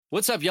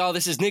What's up, y'all?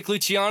 This is Nick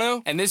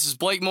Luciano. And this is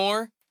Blake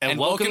Moore. And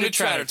welcome to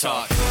Tratter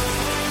Talk.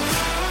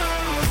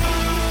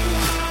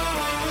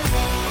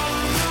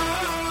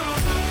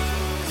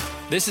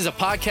 This is a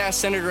podcast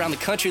centered around the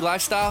country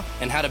lifestyle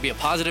and how to be a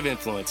positive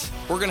influence.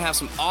 We're going to have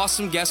some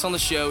awesome guests on the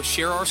show,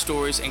 share our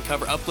stories, and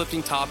cover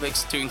uplifting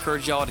topics to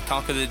encourage y'all to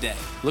conquer the day.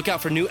 Look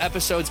out for new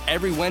episodes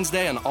every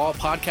Wednesday on all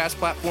podcast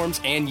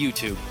platforms and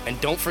YouTube. And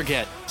don't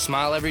forget,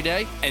 smile every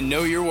day and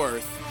know your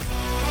worth.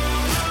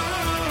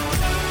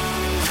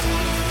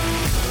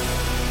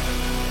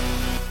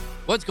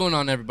 What's going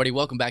on, everybody?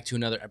 Welcome back to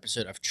another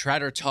episode of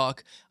Tratter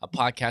Talk, a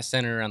podcast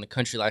centered around the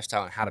country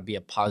lifestyle and how to be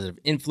a positive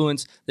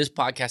influence. This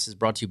podcast is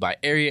brought to you by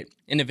Ariat,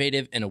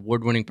 innovative and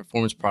award-winning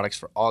performance products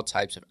for all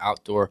types of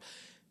outdoor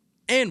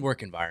and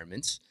work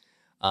environments.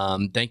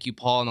 Thank you,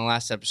 Paul, in the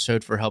last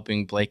episode for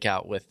helping Blake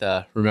out with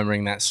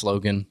remembering that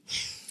slogan.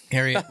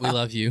 Ariat, we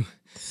love you.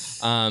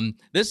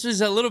 This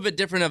is a little bit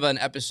different of an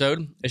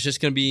episode. It's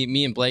just going to be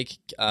me and Blake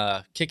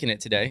kicking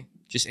it today.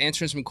 Just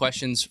answering some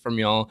questions from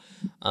y'all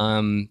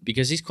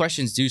because these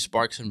questions do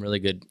spark some really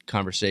good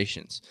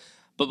conversations.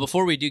 But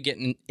before we do get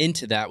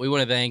into that, we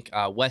want to thank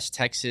West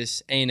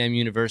Texas A&M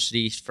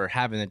University for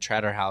having the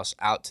Tratter House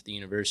out to the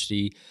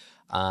university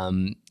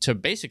to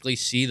basically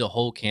see the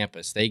whole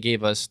campus. They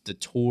gave us the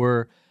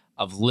tour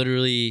of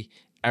literally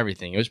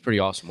everything. It was pretty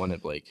awesome, wasn't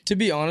it, Blake? To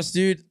be honest,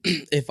 dude,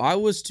 if I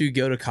was to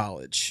go to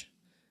college,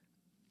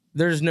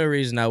 there's no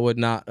reason I would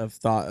not have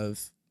thought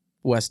of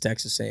West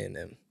Texas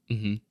A&M.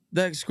 Mm-hmm.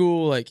 That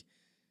school, like,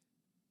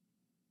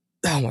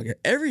 oh my God,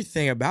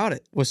 everything about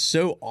it was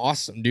so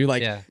awesome, dude.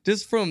 Like,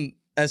 just from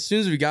as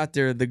soon as we got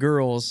there, the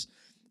girls,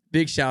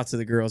 big shout out to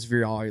the girls if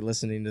you're all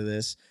listening to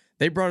this,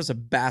 they brought us a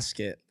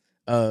basket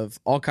of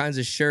all kinds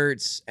of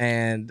shirts,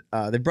 and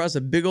they brought us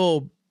a big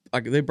old,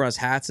 like, they brought us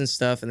hats and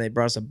stuff, and they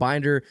brought us a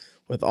binder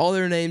with all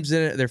their names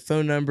in it, their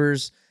phone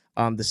numbers,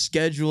 the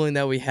scheduling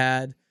that we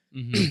had,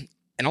 and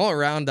all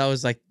around, that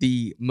was like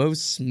the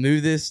most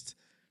smoothest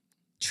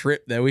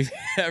trip that we've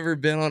ever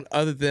been on,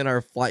 other than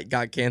our flight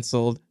got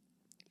canceled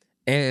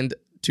and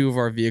two of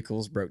our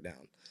vehicles broke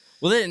down.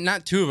 Well,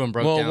 not two of them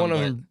broke down.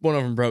 One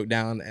of them broke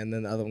down, and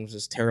then the other one was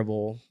just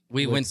terrible.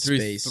 We went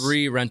through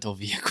 3 rental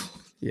vehicles.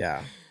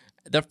 Yeah.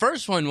 The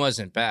first one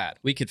wasn't bad.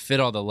 We could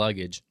fit all the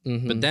luggage.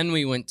 But then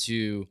we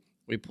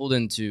pulled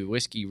into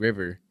Whiskey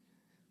River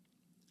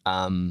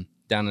down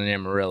in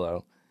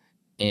Amarillo,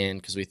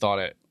 and because we thought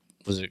it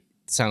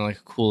sounded like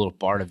a cool little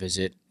bar to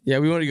visit. Yeah,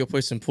 we wanted to go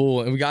play some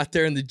pool, and we got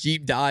there, and the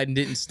Jeep died and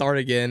didn't start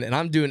again, and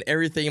I'm doing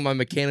everything in my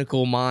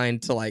mechanical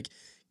mind to, like,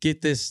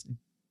 get this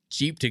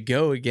Jeep to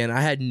go again.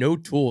 I had no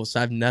tools, so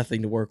I have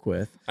nothing to work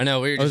with. I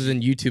know. Other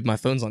than YouTube, my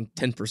phone's on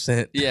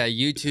 10%. Yeah,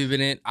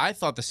 YouTubing it. I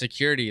thought the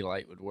security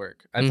light would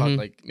work. I thought,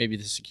 like, maybe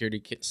the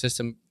security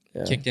system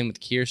kicked in with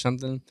the key or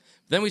something.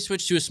 But then we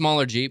switched to a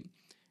smaller Jeep,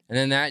 and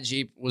then that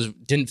Jeep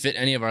didn't fit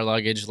any of our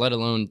luggage, let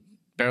alone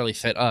barely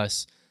fit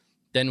us.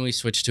 Then we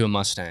switched to a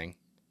Mustang.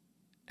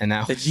 And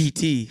that was a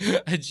GT,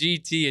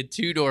 a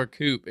 2-door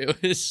coupe.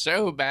 It was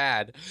so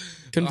bad.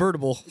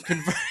 Convertible.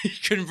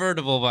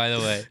 Convertible, by the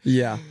way.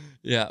 Yeah.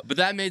 Yeah. But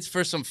that made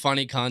for some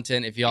funny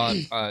content. If y'all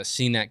have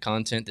seen that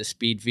content, the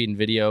speed feed and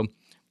video,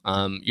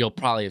 you'll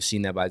probably have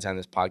seen that by the time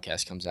this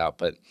podcast comes out.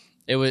 But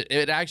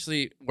it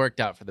actually worked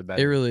out for the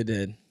better. It really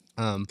did.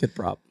 Good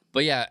prop.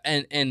 But yeah,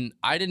 and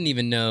I didn't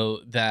even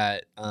know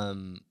that,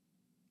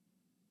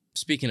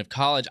 speaking of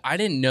college, I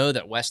didn't know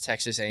that West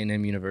Texas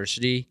A&M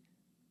University,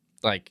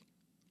 like,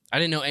 I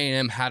didn't know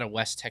A&M had a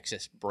West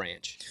Texas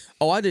branch.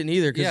 Oh, I didn't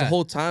either, because the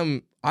whole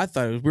time I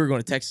thought we were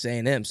going to Texas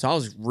A&M, so I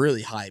was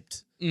really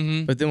hyped.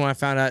 But then when I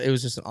found out it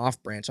was just an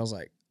off branch, I was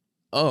like,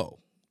 oh,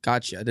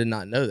 gotcha. I did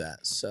not know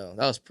that. So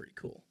that was pretty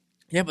cool.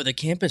 Yeah, but the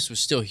campus was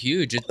still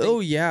huge.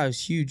 Yeah, it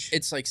was huge.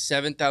 It's like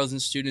 7,000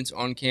 students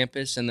on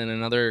campus and then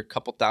another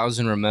couple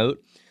thousand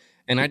remote.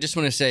 And I just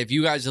want to say, if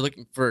you guys are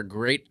looking for a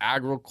great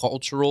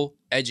agricultural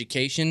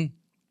education,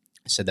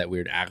 I said that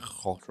weird,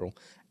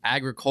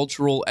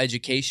 agricultural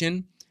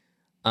education,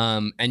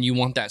 and you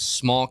want that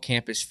small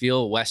campus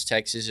feel, West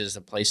Texas is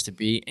the place to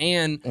be.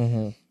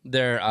 And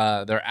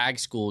their ag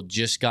school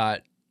just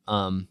got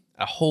a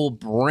whole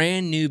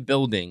brand new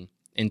building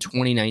in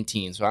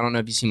 2019. So I don't know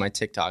if you see my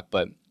TikTok,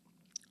 but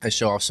I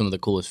show off some of the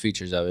coolest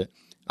features of it.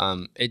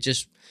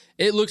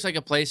 It looks like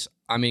a place,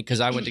 I mean,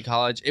 because I went to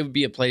college, it would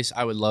be a place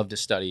I would love to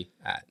study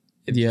at.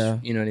 You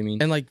know what I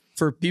mean? And like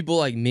for people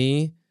like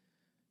me,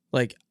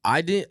 like I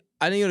didn't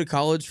go to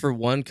college for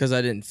one, because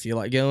I didn't feel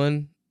like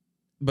going.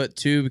 But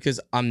two, because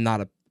I'm not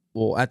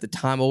at the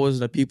time I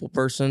wasn't a people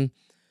person.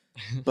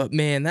 But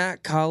man,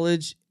 that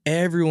college,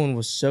 everyone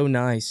was so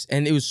nice.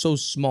 And it was so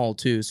small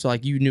too. So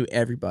like you knew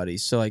everybody.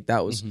 So like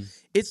that was,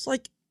 it's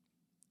like,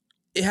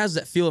 it has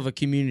that feel of a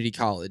community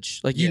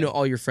college. Like, you know,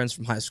 all your friends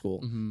from high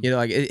school, you know,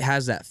 like it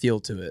has that feel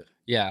to it.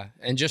 Yeah.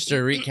 And just to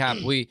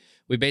recap, we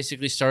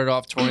basically started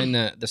off touring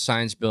the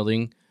science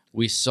building.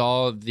 We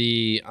saw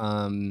the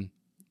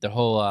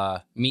whole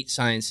meat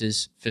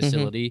sciences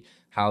facility,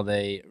 how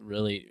they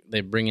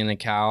bring in a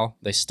cow,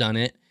 they stun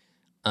it,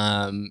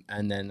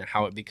 and then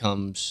how it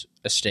becomes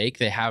a steak.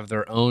 They have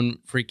their own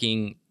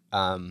freaking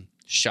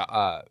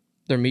shop,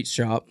 their meat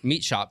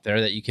shop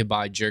there that you could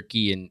buy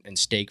jerky and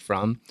steak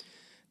from.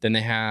 Then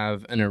they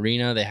have an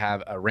arena. They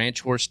have a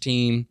ranch horse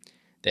team.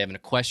 They have an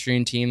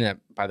equestrian team that,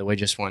 by the way,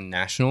 just won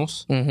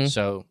nationals. Mm-hmm.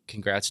 So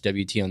congrats,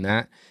 WT, on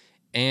that.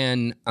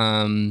 And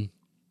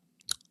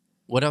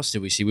what else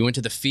did we see? We went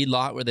to the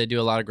feedlot where they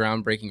do a lot of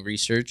groundbreaking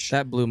research.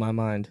 That blew my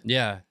mind.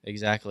 Yeah,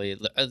 exactly.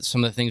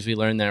 Some of the things we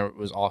learned there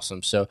was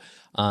awesome. So,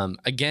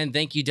 again,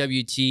 thank you,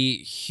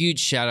 WT. Huge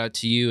shout out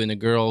to you and the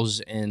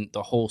girls and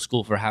the whole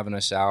school for having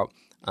us out.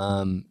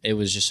 It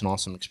was just an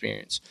awesome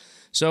experience.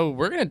 So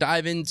we're going to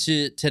dive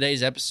into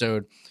today's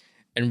episode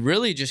and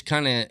really just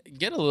kind of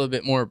get a little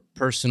bit more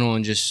personal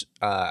and just,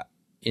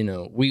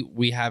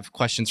 we have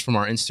questions from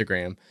our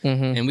Instagram,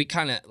 and we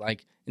kind of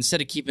like,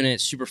 instead of keeping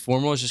it super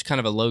formal, it's just kind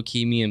of a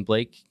low-key me and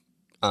Blake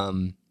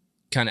kind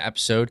of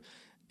episode.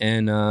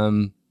 And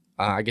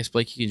I guess,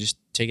 Blake, you can just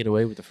take it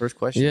away with the first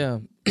question. Yeah.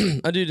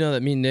 I do know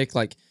that me and Nick,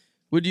 like,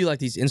 we do like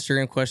these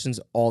Instagram questions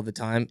all the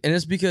time. And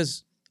it's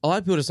because a lot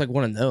of people just like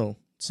want to know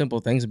simple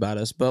things about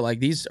us. But like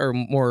these are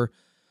more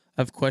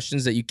of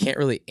questions that you can't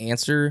really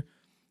answer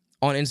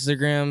on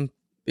Instagram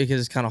because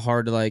it's kind of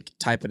hard to like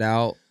type it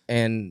out.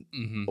 And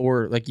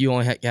or like you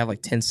only have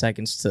like 10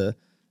 seconds to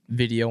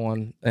video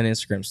on an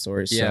Instagram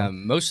story. So. Yeah,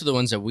 most of the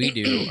ones that we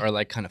do are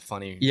like kind of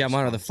funny. Yeah,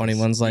 mine are the funny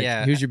ones. Like,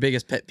 who's your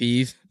biggest pet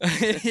peeve?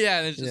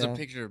 Yeah, there's just a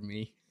picture of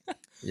me.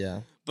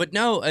 Yeah. But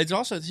no, it's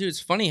also, too, it's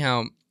funny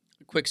how,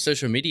 quick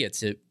social media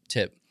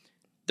tip,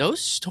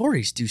 those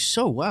stories do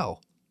so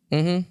well.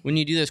 When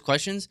you do those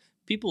questions,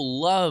 people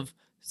love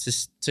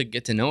to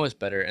get to know us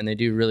better, and they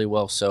do really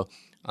well. So,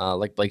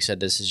 like Blake said,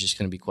 this is just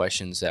going to be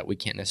questions that we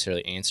can't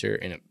necessarily answer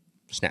in a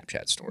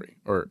Snapchat story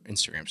or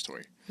Instagram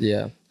story.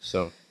 Yeah.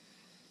 So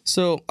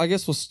I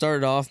guess we'll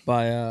start off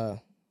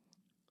by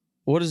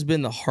what has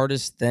been the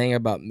hardest thing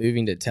about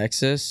moving to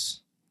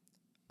Texas?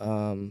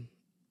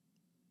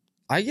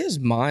 I guess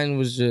mine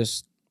was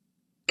just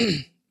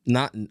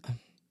not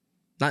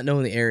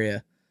knowing the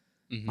area.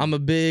 I'm a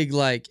big,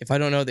 like, if I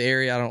don't know the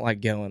area, I don't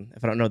like going.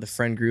 If I don't know the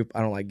friend group,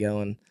 I don't like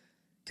going.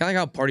 Kind of like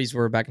how parties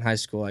were back in high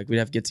school. Like, we'd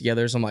have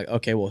get-togethers. I'm like,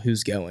 okay, well,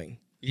 who's going?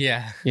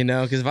 Yeah. You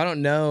know, because if I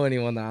don't know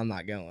anyone, then I'm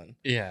not going.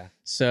 Yeah.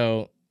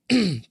 So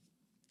I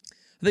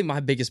think my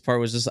biggest part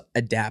was just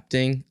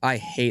adapting. I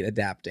hate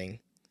adapting.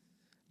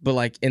 But,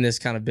 like, in this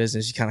kind of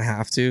business, you kind of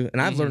have to.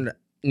 And I've learned,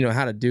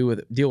 how to deal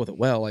with it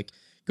well. Like,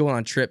 going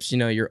on trips,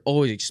 you're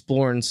always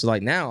exploring. So,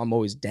 like, now I'm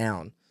always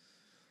down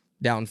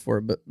for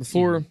it. But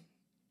before...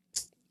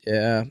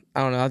 Yeah,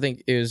 I don't know. I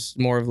think it was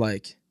more of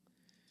like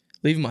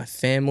leaving my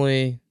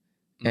family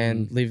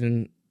and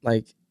leaving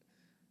like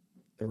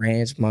the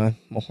ranch, my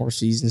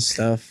horses and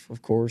stuff,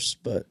 of course.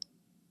 But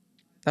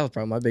that was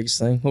probably my biggest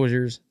thing. What was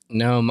yours?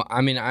 No, I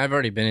mean, I've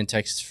already been in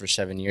Texas for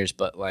 7 years,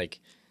 but like,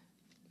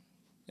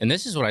 and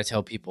this is what I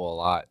tell people a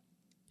lot.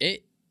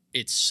 It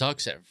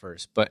sucks at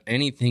first, but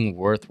anything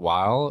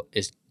worthwhile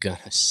is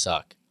gonna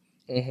suck.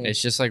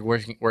 It's just like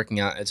working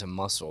out. It's a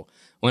muscle.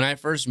 When I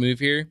first moved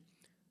here,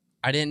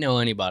 I didn't know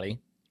anybody.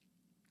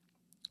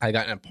 I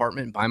got an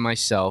apartment by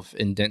myself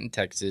in Denton,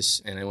 Texas,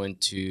 and I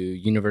went to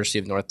University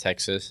of North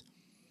Texas.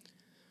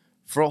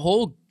 For a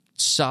whole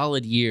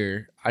solid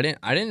year, I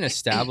didn't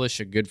establish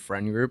a good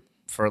friend group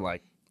for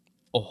like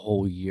a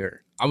whole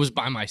year. I was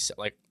by myself,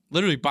 like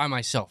literally by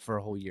myself for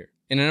a whole year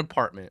in an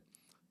apartment.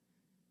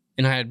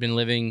 And I had been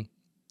living,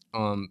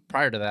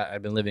 prior to that,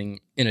 I'd been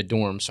living in a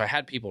dorm, so I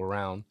had people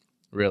around,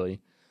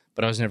 really,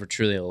 but I was never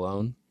truly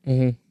alone.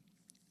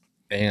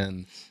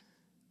 And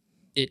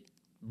it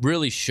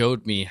really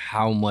showed me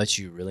how much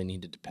you really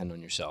need to depend on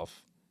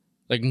yourself.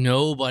 Like,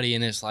 nobody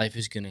in this life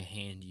is going to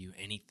hand you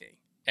anything.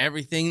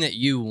 Everything that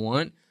you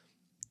want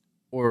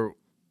or,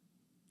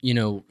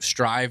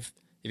 strive,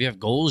 if you have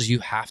goals, you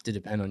have to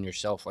depend on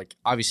yourself. Like,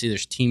 obviously,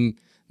 there's team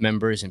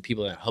members and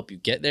people that help you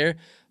get there.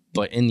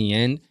 But in the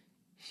end,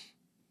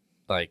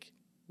 like,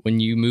 when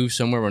you move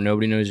somewhere where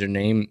nobody knows your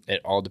name, it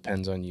all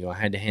depends on you. I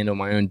had to handle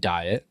my own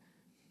diet.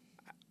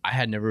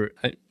 I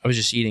was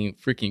just eating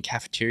freaking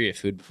cafeteria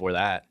food before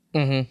that.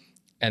 And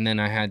then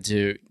I had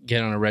to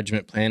get on a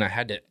regiment plan. I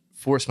had to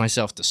force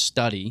myself to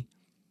study.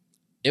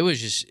 It was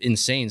just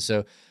insane.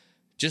 So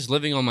just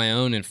living on my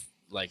own and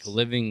like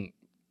living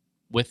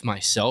with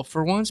myself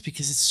for once,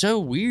 because it's so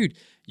weird.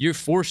 You're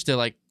forced to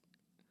like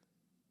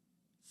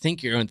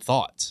think your own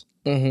thoughts.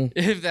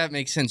 If that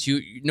makes sense.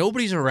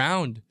 Nobody's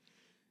around.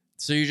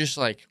 So you're just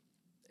like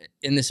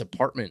in this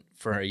apartment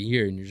for a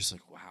year and you're just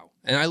like, wow.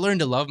 And I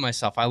learned to love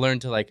myself. I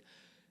learned to like,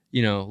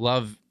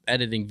 love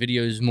editing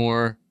videos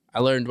more. I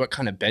learned what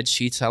kind of bed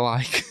sheets I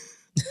like.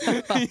 You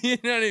know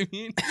what I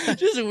mean?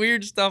 Just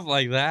weird stuff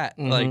like that.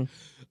 Like,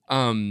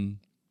 and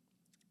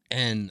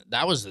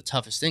that was the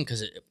toughest thing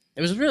because it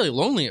was really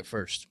lonely at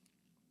first.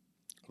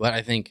 But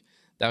I think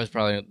that was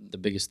probably the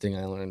biggest thing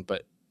I learned.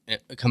 But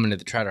coming to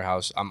the Tratter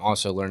House, I'm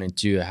also learning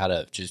too how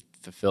to just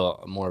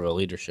fulfill more of a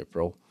leadership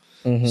role.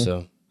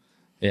 So,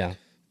 yeah.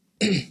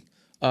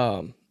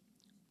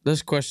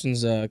 Those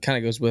questions kind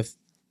of goes with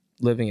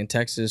living in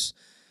Texas.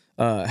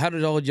 How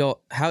did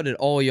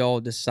all y'all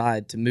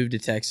decide to move to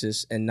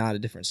Texas and not a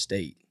different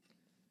state?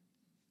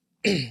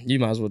 you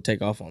might as well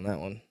take off on that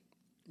one.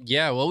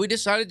 Yeah, well, we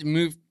decided to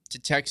move to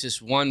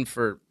Texas, one,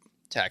 for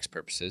tax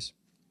purposes.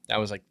 That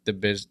was like the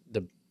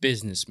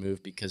business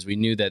move, because we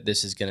knew that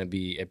this is going to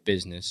be a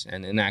business,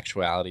 and in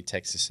actuality,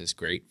 Texas is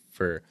great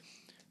for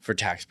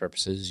tax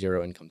purposes,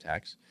 0 income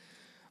tax.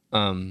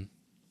 And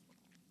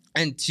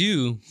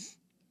two,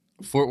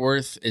 Fort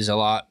Worth is a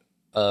lot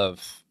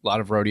of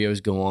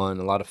rodeos go on,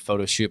 a lot of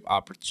photo shoot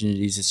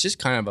opportunities. It's just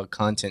kind of a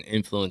content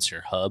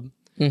influencer hub.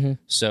 Mm-hmm.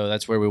 So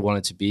that's where we want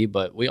it to be.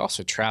 But we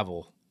also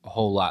travel a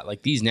whole lot.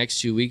 Like these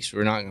next 2 weeks,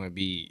 we're not going to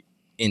be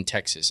in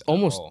Texas.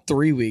 Almost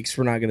 3 weeks,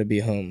 we're not going to be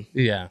home.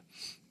 Yeah.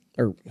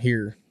 Or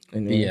here.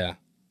 Anyway. Yeah.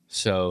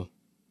 So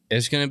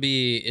it's gonna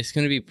be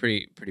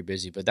pretty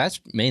busy. But that's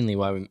mainly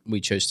why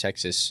we chose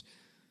Texas.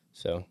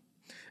 So.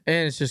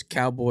 And it's just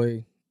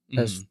cowboy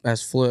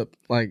as flip.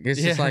 Like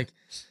it's just like,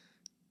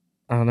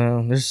 I don't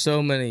know. There's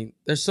so many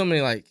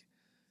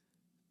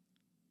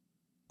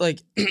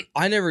like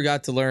I never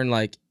got to learn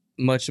like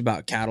much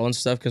about cattle and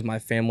stuff because my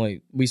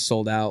family, we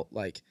sold out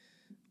like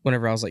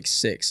whenever I was like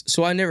 6.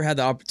 So I never had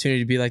the opportunity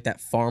to be like that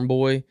farm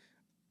boy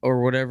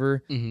or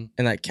whatever, and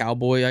that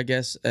cowboy, I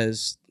guess,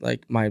 as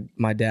like my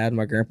dad,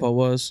 my grandpa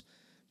was.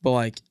 But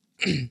like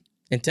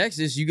in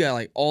Texas, you got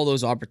like all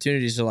those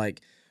opportunities to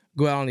like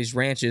go out on these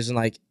ranches and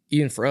like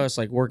even for us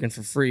like working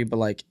for free. But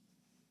like,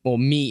 well,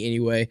 me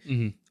anyway,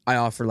 I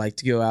offer like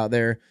to go out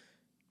there,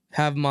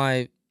 have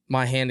my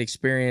hand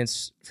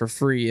experience for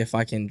free if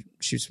I can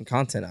shoot some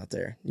content out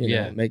there.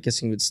 You know, get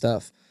some good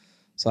stuff.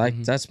 So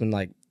that's been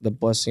like the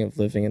blessing of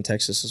living in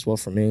Texas as well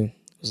for me.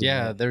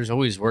 Yeah, there's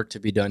always work to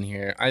be done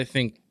here. I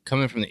think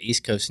coming from the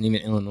East Coast and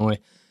even Illinois,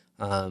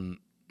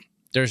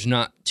 there's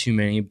not too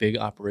many big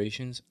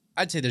operations.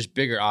 I'd say there's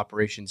bigger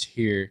operations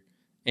here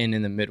and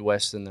in the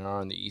Midwest than there are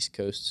on the East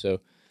Coast.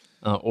 So,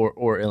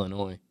 or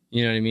Illinois.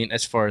 You know what I mean?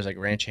 As far as like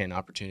ranch hand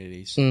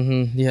opportunities.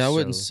 Yeah, I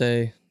wouldn't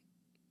say.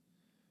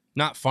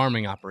 Not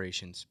farming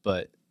operations,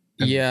 but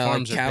like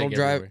cattle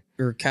drive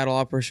or cattle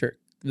operation.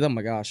 Oh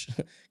my gosh,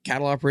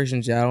 cattle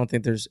operations. Yeah, I don't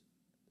think there's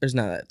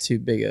not that too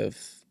big of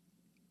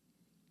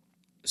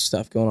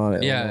stuff going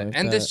on.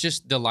 And this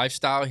just the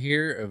lifestyle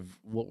here of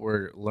what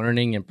we're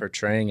learning and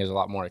portraying is a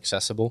lot more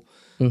accessible.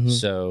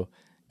 So,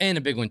 and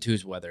a big one too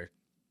is weather.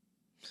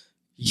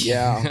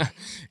 Yeah,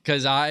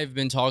 because I've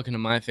been talking to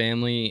my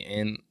family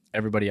and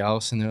everybody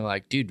else, and they're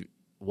like, "Dude,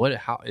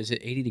 how is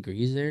it 80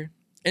 degrees there?"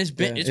 And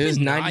it was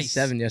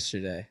 97 nice.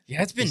 yesterday.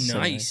 Yeah, it's been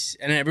nice.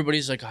 And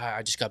everybody's like,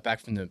 I just got back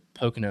from the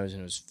Poconos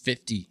and it was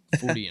 50,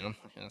 40. And I'm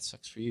like, that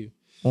sucks for you.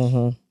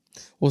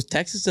 Well,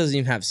 Texas doesn't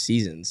even have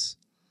seasons.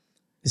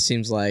 It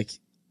seems like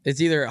it's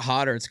either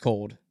hot or it's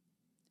cold.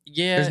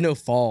 Yeah. There's no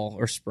fall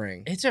or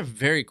spring. It's a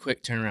very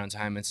quick turnaround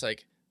time. It's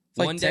like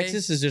one day,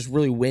 Texas is just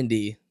really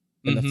windy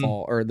in the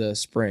fall or the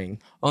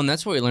spring. Oh, and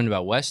that's what we learned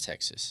about West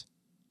Texas.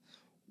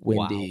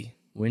 Windy.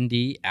 Wow.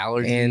 Windy,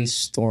 allergies. And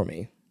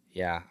stormy.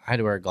 Yeah, I had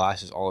to wear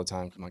glasses all the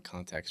time because my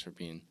contacts were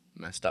being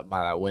messed up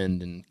by that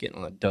wind and getting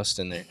all that dust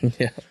in there.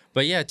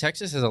 But yeah,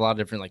 Texas has a lot of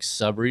different like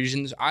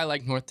sub-regions. I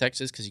like North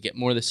Texas because you get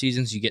more of the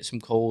seasons. You get some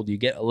cold. You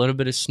get a little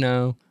bit of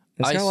snow.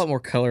 It's got a lot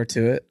more color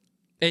to it.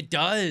 It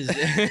does.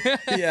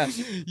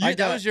 That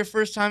was your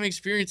first time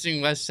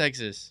experiencing West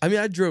Texas. I mean,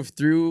 I drove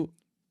through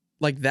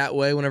like that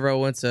way whenever I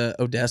went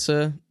to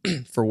Odessa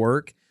for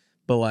work.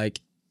 But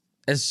like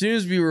as soon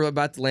as we were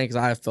about to land, because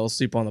I fell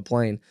asleep on the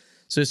plane.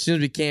 So as soon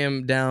as we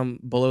came down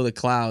below the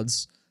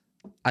clouds,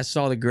 I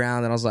saw the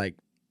ground and I was like,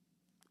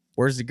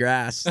 where's the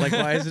grass? Like,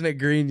 why isn't it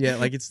green yet?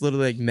 Like, it's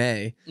literally like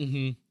May.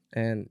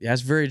 And yeah,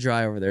 it's very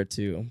dry over there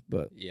too.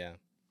 But yeah,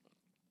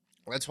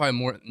 that's why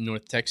more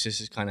North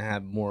Texas is kind of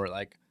have more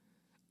like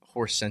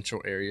horse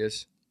central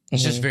areas.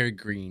 It's just very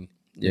green.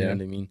 You know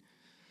what I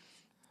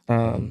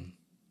mean?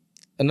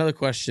 Another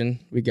question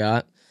we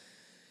got.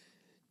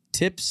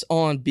 Tips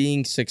on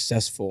being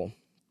successful.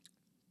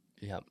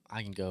 Yeah,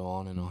 I can go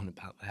on and on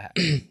about that.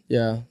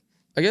 Yeah.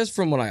 I guess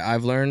from what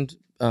I've learned,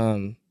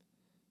 I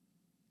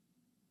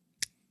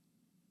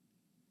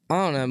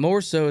don't know,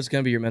 more so it's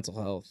going to be your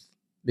mental health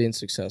being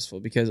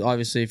successful. Because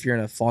obviously if you're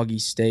in a foggy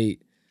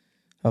state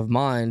of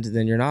mind,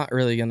 then you're not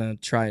really going to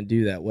try and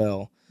do that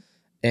well.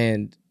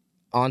 And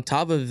on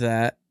top of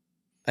that,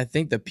 I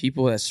think the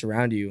people that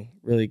surround you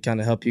really kind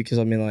of help you. Because,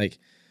 I mean, like,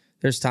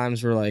 there's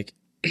times where, like,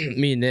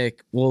 me and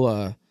Nick,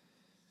 we'll,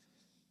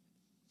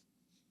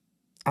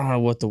 I don't know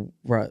what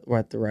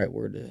the right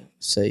word to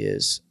say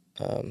is.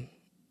 I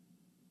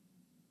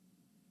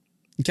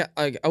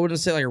wouldn't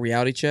say like a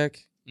reality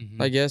check,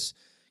 I guess,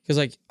 because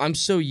like I'm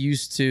so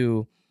used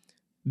to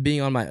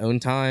being on my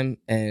own time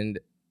and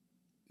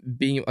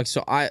being like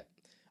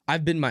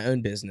I've been my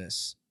own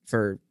business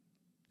for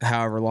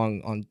however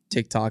long on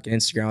TikTok and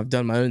Instagram. I've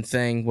done my own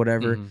thing,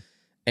 whatever.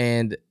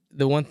 And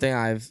the one thing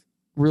I've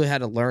really had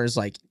to learn is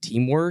like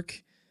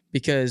teamwork,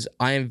 because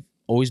I've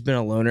always been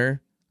a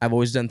loner. I've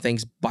always done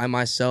things by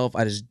myself.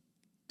 I just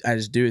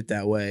do it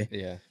that way.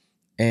 Yeah.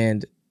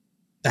 And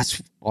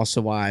that's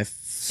also why I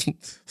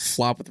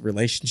flop with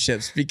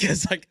relationships,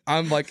 because like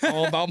I'm like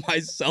all about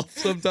myself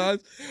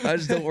sometimes. I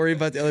just don't worry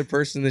about the other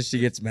person, then she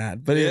gets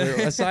mad. But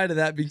anyway, aside of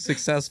that being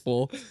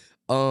successful,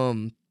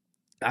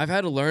 I've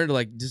had to learn to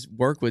like just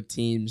work with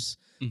teams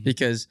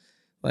because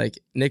like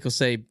Nick will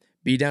say,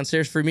 be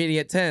downstairs for a meeting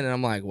at 10. And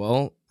I'm like,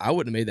 well, I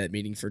wouldn't have made that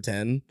meeting for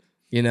 10.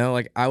 You know,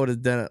 like I would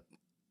have done it.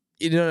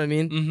 You know what I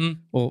mean? Mm-hmm.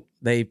 Well,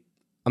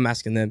 I'm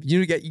asking them,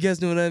 you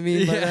guys know what I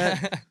mean by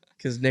that?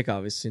 Because Nick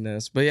obviously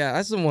knows. But yeah,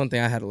 that's the one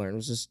thing I had to learn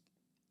was just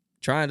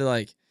trying to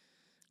like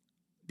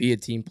be a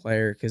team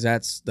player, because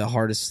that's the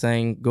hardest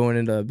thing going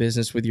into a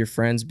business with your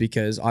friends,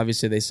 because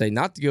obviously they say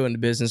not to go into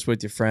business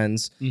with your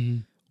friends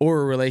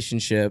or a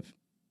relationship,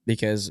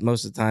 because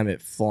most of the time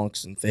it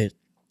flunks and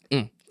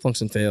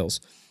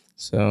fails.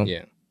 So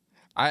yeah,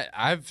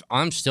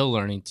 I'm still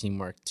learning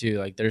teamwork too.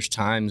 Like there's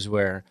times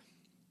where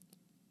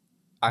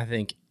I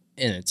think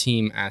in a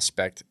team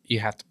aspect you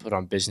have to put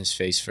on business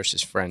face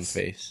versus friend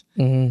face.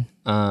 And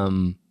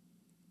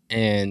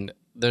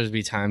there's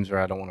be times where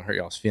I don't want to hurt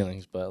y'all's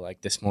feelings, but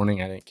like this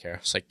morning I didn't care.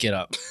 It's like, get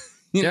up.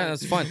 Yeah,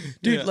 that's fine.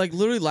 Dude, like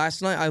literally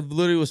last night I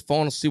literally was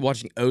falling asleep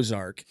watching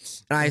Ozark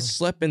and I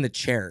slept in the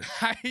chair.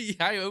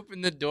 I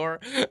opened the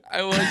door.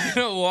 I was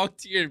gonna walk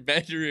to your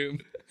bedroom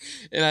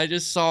and I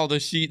just saw the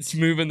sheets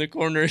move in the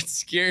corner. It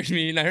scared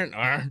me and I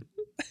heard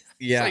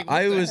Yeah, like,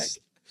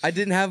 I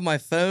didn't have my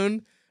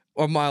phone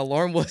or my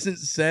alarm wasn't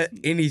set,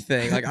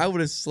 anything. Like I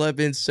would have slept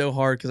in so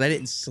hard because I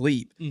didn't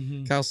sleep.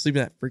 I was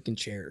sleeping in that freaking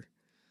chair.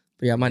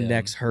 But yeah, my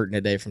neck's hurting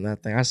today from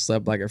that thing. I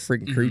slept like a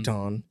freaking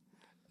crouton.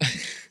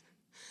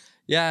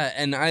 Yeah,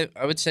 and I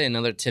would say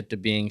another tip to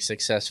being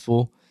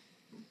successful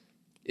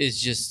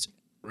is just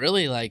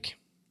really like,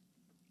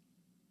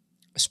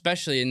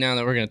 especially now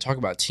that we're going to talk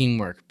about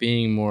teamwork,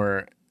 being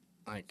more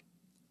like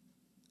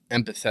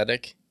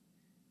empathetic,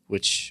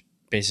 which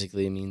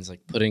basically means like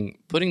putting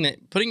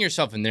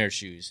yourself in their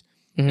shoes.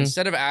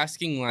 Instead of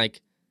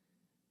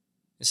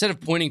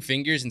pointing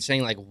fingers and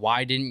saying like,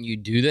 why didn't you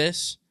do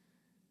this?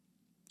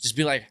 Just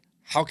be like,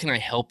 how can I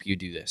help you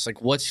do this?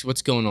 Like,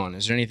 what's going on?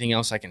 Is there anything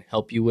else I can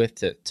help you with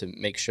to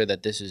make sure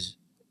that this is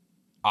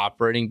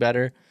operating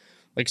better?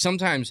 Like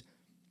sometimes,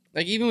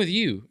 like even with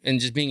you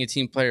and just being a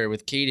team player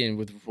with Caden,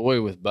 with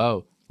Roy, with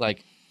Bo,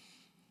 like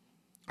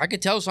I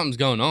could tell something's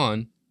going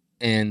on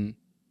and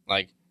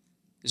like,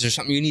 is there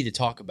something you need to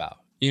talk about?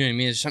 You know what I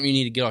mean? Is there something you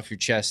need to get off your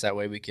chest? That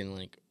way we can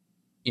like,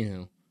 you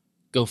know,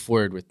 go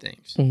forward with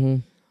things.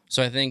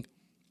 So I think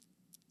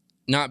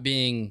not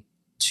being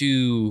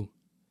too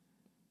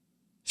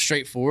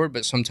straightforward,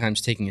 but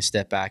sometimes taking a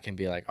step back and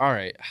be like, all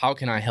right, how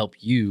can I help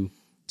you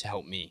to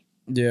help me?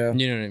 Yeah.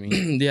 You know what I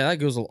mean? Yeah, that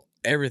goes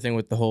everything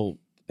with the whole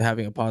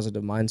having a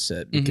positive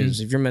mindset, because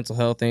if your mental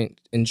health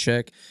ain't in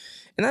check,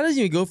 and that doesn't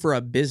even go for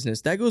a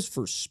business, that goes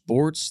for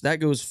sports, that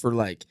goes for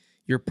like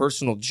your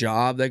personal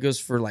job, that goes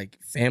for like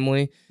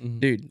family.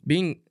 Dude,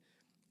 being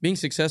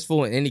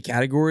successful in any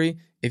category,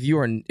 if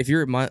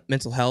your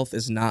mental health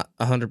is not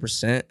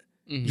 100%,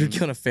 you're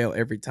gonna fail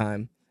every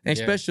time, and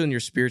especially in your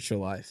spiritual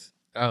life.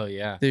 Oh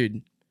yeah,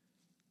 dude,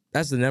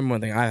 that's the number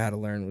one thing I had to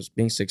learn, was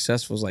being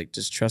successful is like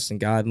just trusting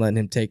God and letting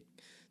him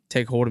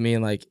take hold of me.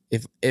 And like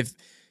if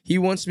he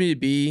wants me to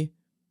be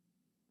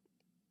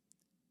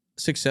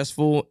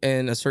successful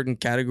in a certain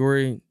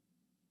category,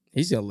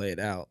 he's gonna lay it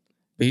out,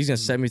 but he's gonna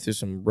set me through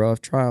some rough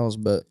trials.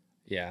 But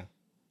yeah,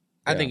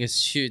 I think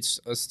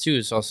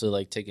it's also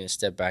like taking a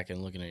step back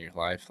and looking at your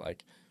life,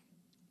 like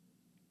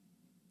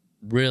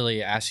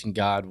really asking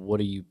God, what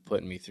are you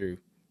putting me through?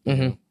 You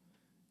know?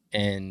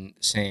 And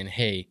saying,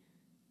 hey,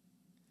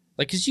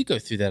 like, because you go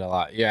through that a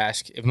lot. You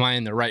ask, am I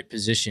in the right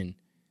position?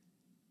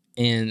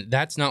 And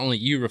that's not only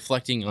you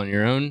reflecting on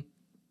your own,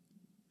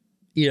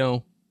 you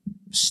know,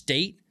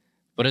 state,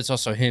 but it's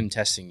also him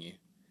testing you.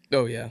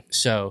 Oh, yeah.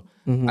 So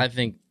I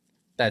think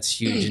that's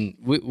huge. And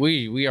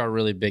we are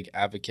really big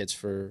advocates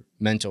for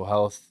mental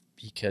health,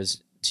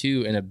 because,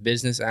 too, in a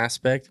business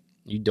aspect,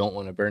 you don't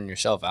want to burn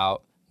yourself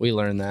out. We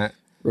learned that.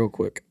 Real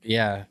quick.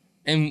 Yeah.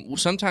 And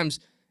sometimes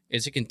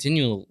it's a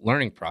continual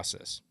learning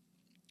process.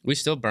 We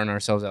still burn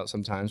ourselves out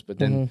sometimes, but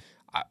then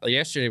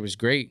yesterday was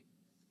great.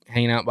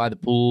 Hanging out by the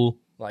pool,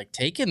 like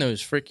taking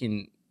those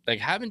freaking, like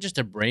having just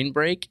a brain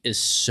break is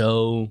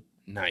so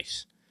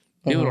nice.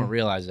 People don't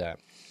realize that.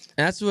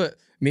 And that's what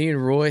me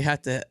and Roy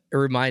have to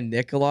remind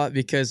Nick a lot,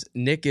 because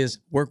Nick is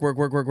work.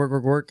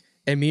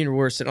 And me and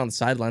Roy are sitting on the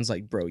sidelines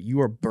like, bro, you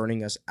are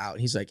burning us out.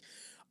 And he's like,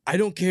 I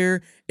don't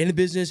care. In a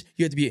business,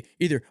 you have to be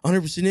either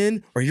 100%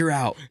 in or you're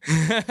out.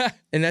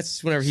 And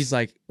that's whenever he's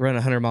like running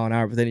 100 mile an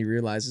hour. But then he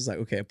realizes like,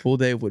 okay, a pool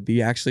day would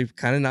be actually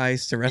kind of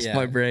nice to rest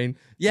my brain.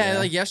 Yeah,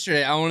 like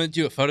yesterday, I wanted to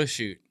do a photo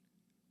shoot.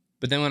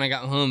 But then when I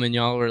got home and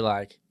y'all were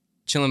like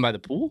chilling by the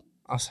pool,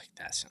 I was like,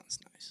 that sounds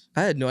nice.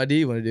 I had no idea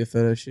you wanted to do a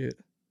photo shoot.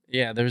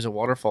 Yeah, there was a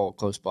waterfall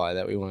close by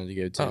that we wanted to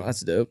go to. Oh,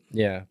 that's dope.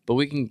 Yeah, but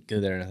we can go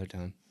there another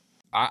time.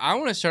 I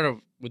want to start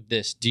off with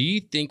this. Do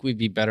you think we'd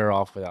be better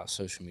off without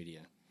social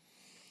media?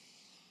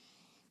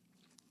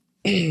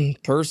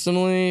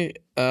 Personally,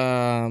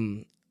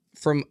 from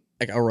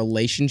like a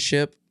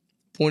relationship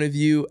point of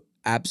view,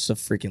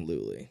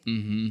 abso-freaking-lutely.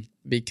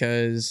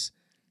 Because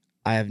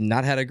I have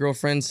not had a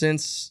girlfriend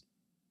since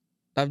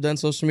I've done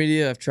social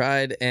media. I've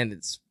tried, and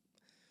it's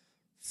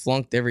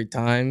flunked every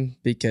time,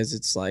 because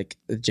it's like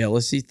a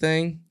jealousy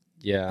thing.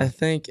 Yeah. I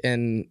think,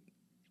 and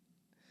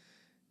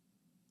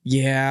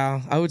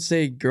yeah, I would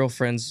say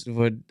girlfriends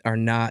are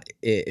not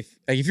it.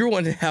 If you're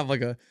wanting to have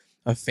like a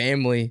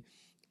family,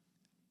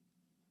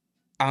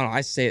 I don't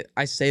know.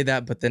 I say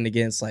that, but then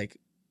again, it's like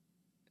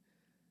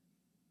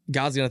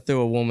God's gonna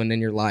throw a woman in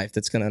your life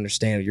that's gonna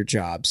understand your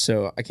job.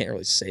 So I can't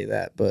really say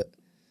that, but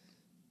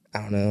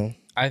I don't know.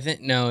 I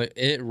think no,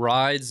 it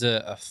rides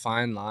a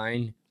fine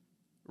line.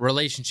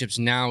 Relationships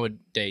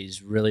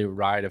nowadays really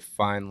ride a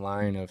fine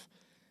line of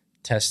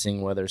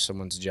testing whether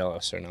someone's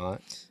jealous or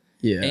not.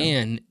 Yeah.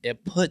 And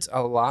it puts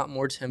a lot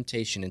more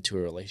temptation into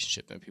a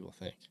relationship than people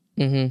think.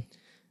 Mm-hmm.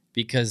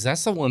 Because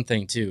that's the one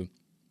thing too.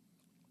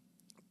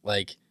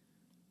 Like,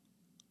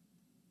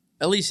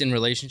 at least in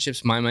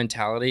relationships, my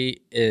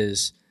mentality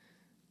is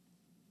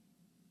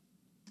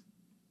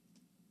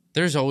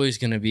there's always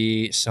going to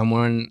be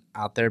someone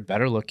out there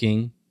better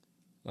looking,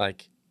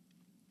 like,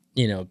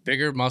 you know,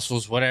 bigger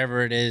muscles,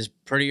 whatever it is,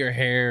 prettier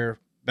hair,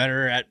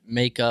 better at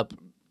makeup,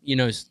 you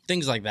know,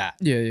 things like that.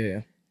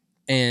 Yeah.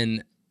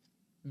 And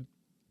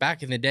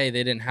back in the day,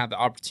 they didn't have the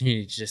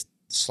opportunity to just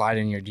slide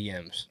in your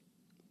DMs.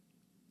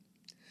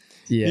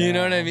 Yeah. You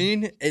know what I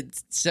mean?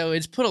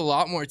 It's put a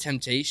lot more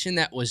temptation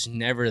that was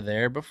never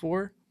there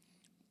before.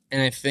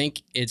 And I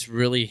think it's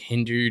really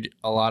hindered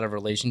a lot of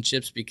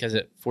relationships because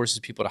it forces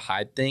people to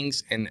hide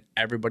things, and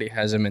everybody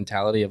has a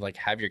mentality of like,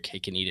 have your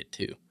cake and eat it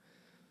too.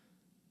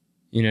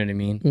 You know what I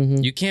mean?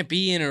 Mm-hmm. You can't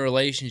be in a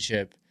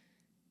relationship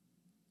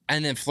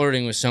and then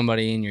flirting with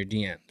somebody in your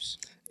DMs.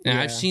 And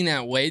I've seen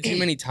that way too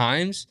many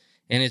times,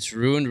 and it's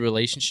ruined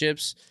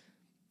relationships.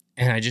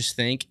 And I just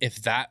think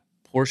if that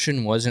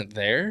portion wasn't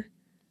there,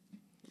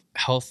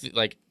 healthy,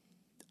 like,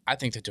 I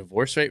think the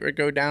divorce rate would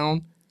go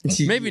down.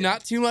 Maybe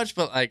not too much,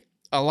 but like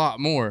a lot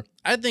more.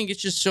 I think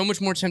it's just so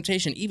much more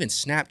temptation. Even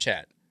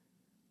Snapchat.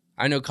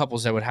 I know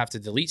couples that would have to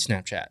delete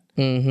Snapchat.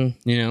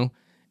 Mm-hmm. You know?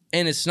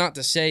 And it's not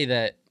to say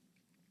that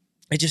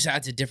it just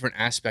adds a different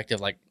aspect of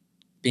like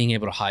being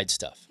able to hide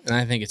stuff. And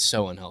I think it's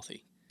so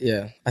unhealthy.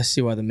 Yeah. I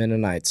see why the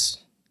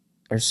Mennonites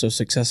are so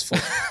successful.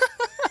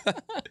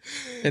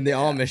 And the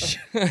Amish.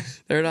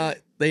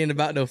 They ain't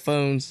about no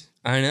phones.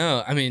 I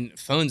know. I mean,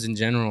 phones in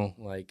general,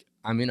 like,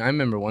 I mean, I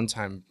remember one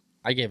time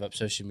I gave up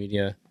social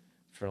media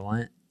for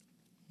Lent.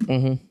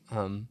 Mm-hmm.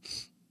 And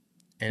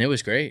it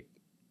was great.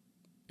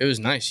 It was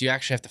nice. You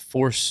actually have to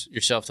force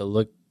yourself to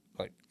look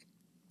like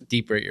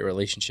deeper at your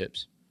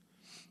relationships.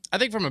 I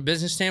think from a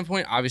business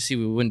standpoint, obviously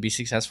we wouldn't be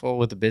successful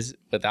with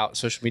without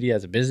social media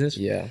as a business.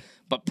 Yeah.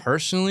 But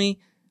personally,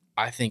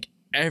 I think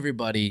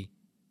everybody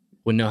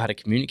would know how to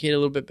communicate a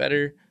little bit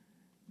better.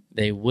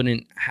 They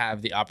wouldn't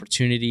have the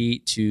opportunity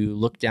to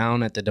look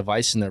down at the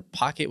device in their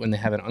pocket when they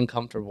have an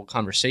uncomfortable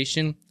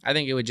conversation. I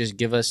think it would just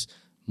give us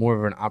more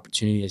of an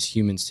opportunity as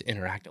humans to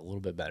interact a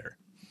little bit better.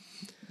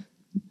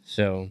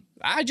 So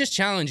I just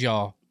challenge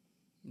y'all.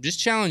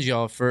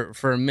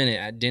 For a minute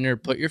at dinner,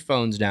 put your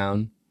phones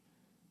down.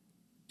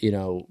 You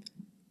know,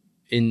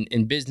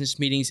 in business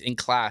meetings, in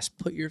class,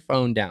 put your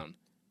phone down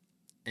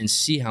and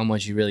see how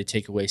much you really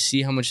take away.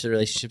 See how much the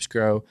relationships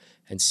grow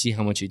and see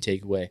how much you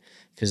take away.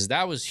 Because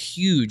that was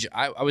huge.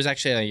 I was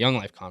actually at a Young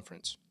Life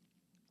conference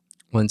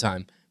one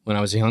time when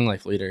I was a Young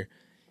Life leader.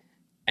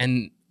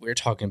 And we were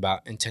talking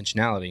about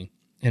intentionality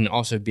and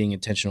also being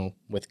intentional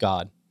with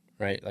God,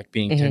 right? Like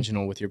being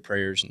intentional with your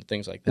prayers and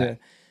things like that. Yeah.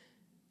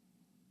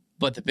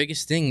 But the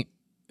biggest thing,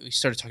 we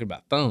started talking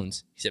about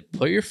phones. He said,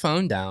 put your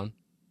phone down.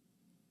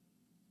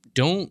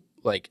 Don't,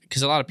 like,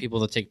 because a lot of people,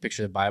 they'll take a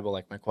picture of the Bible,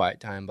 like my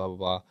quiet time, blah, blah,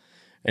 blah.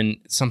 And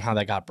somehow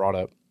that got brought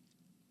up.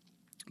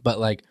 But,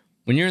 like,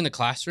 when you're in the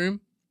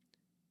classroom,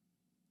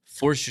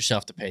 force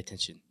yourself to pay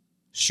attention.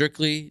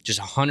 Strictly just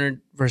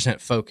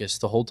 100% focus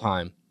the whole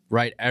time.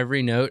 Write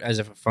every note as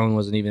if a phone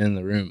wasn't even in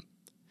the room.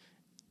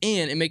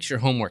 And it makes your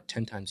homework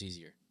 10 times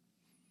easier.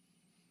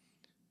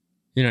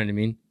 You know what I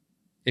mean?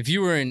 If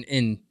you were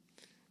in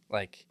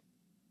like,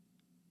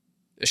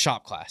 a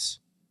shop class,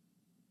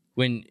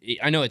 when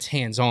I know it's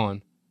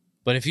hands-on,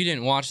 but if you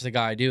didn't watch the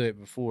guy do it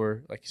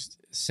before, like as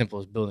simple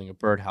as building a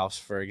birdhouse,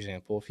 for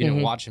example, if you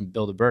didn't watch him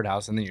build a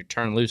birdhouse and then you're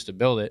turned loose to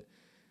build it,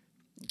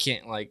 you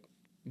can't, like,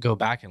 go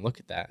back and look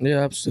at that.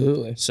 Yeah,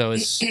 absolutely. So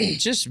it's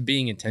just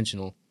being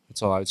intentional.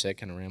 That's all I would say. I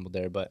kind of rambled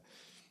there, but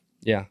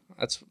yeah,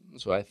 that's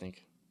what I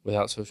think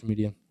without social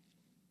media.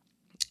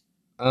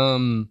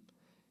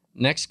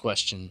 Next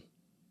question.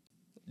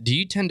 Do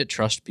you tend to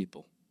trust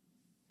people?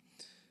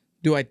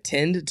 Do I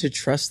tend to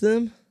trust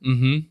them?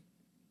 Mm-hmm.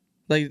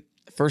 Like,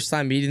 first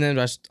time meeting them,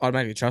 do I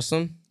automatically trust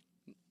them?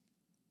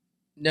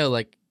 No,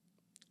 like,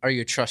 are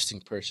you a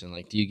trusting person?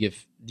 Like, do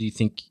you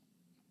think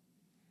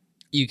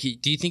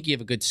you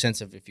have a good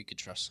sense of if you could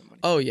trust somebody?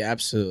 Oh, yeah,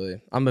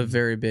 absolutely. I'm a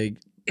very big,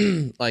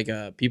 like,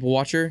 people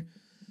watcher.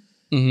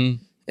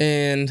 Mm-hmm.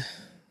 And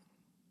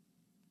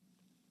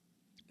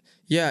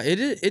yeah,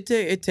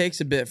 it takes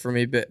a bit for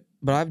me, but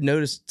I've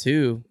noticed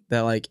too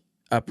that, like,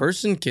 a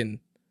person can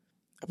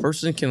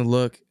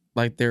look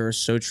like they're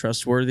so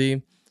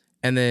trustworthy,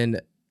 and then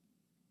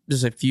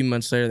just a few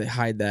months later they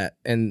hide that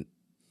and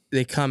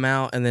they come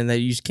out and then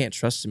you just can't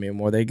trust them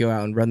anymore. They go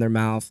out and run their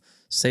mouth,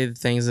 say the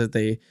things that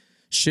they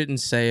shouldn't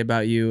say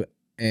about you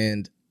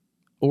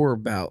or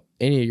about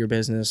any of your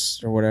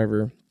business or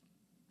whatever.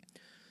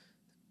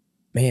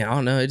 Man, I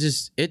don't know.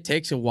 It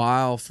takes a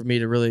while for me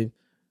to really,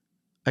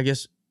 I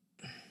guess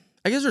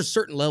there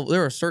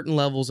are certain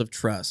levels of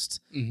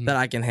trust that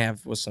I can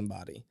have with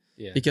somebody.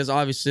 Yeah. Because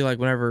obviously, like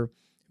whenever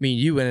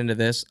you went into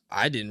this,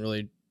 I didn't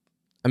really.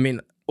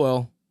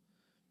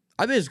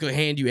 I basically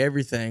hand you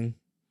everything.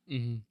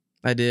 Mm-hmm.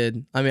 I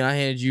did. I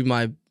handed you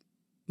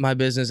my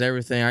business,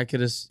 everything. I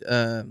could have.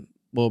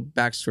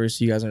 Backstory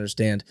so you guys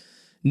understand.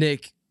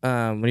 Nick,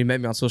 when he met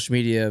me on social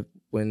media,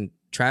 when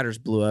Tratters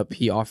blew up,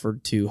 he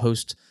offered to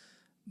host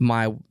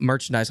my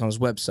merchandise on his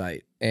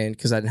website, and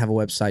because I didn't have a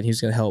website, he was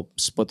going to help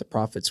split the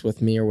profits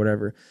with me or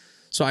whatever.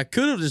 So I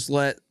could have just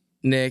let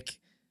Nick,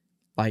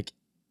 I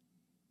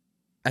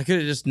could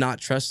have just not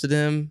trusted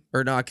him,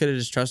 or no, I could have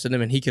just trusted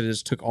him, and he could have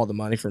just took all the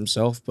money for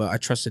himself. But I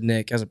trusted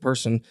Nick as a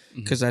person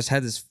because I just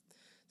had this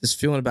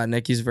feeling about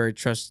Nick. He's a very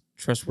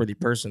trustworthy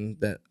person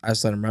that I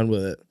just let him run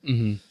with it.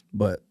 Mm-hmm.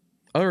 But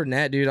other than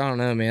that, dude, I don't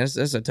know, man.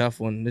 That's a tough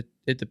one.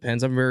 It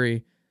depends.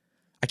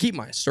 I keep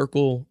my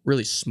circle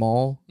really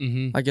small,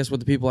 I guess, with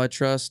the people I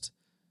trust.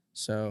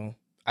 So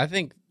I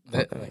think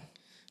that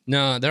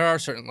no, there are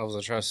certain levels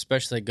of trust,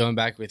 especially going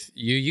back with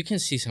you. You can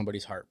see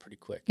somebody's heart pretty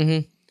quick.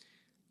 Mm-hmm.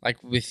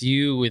 Like with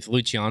you, with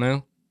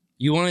Luciano,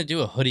 you want to do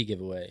a hoodie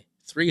giveaway,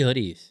 3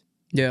 hoodies.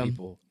 Yeah,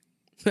 people.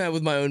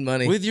 With my own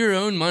money. With your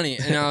own money,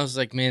 and I was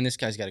like, man, this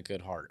guy's got a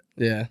good heart.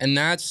 Yeah, and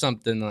that's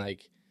something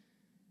like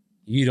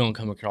you don't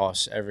come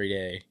across every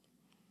day.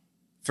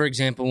 For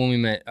example, when we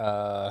met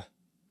the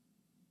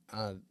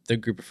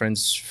group of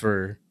friends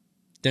for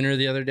dinner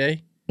the other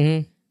day,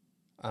 that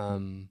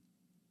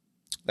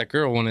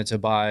girl wanted to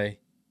buy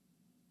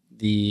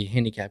the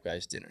handicap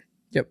guys dinner.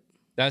 Yep.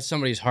 That's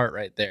somebody's heart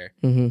right there.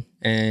 Mm-hmm.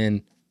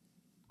 And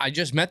I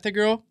just met the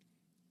girl,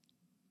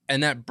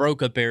 and that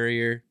broke a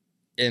barrier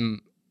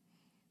in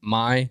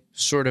my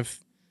sort of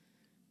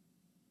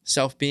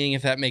self-being,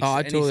 if that makes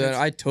any sense.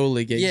 I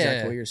totally get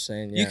exactly what you're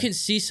saying. Yeah. You can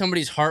see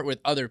somebody's heart with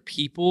other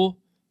people,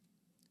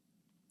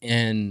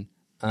 and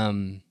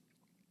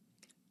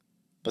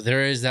but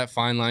there is that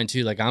fine line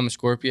too. Like, I'm a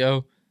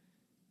Scorpio.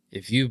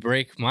 If you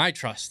break my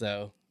trust,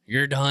 though,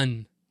 you're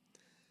done.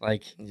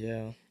 Like,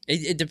 yeah,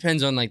 it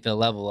depends on like the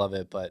level of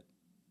it, but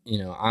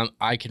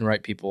I can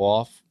write people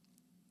off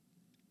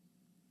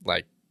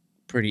like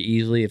pretty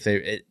easily if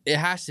it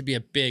has to be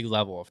a big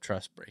level of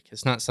trust break.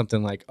 It's not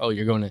something like, oh,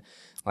 you're going to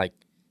like,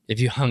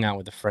 if you hung out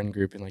with a friend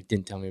group and like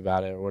didn't tell me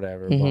about it or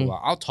whatever, blah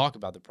blah. I'll talk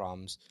about the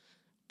problems,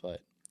 but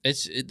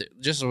it's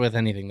just with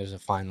anything, there's a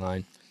fine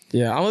line.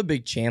 Yeah, I'm a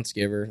big chance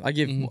giver. I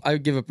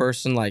give a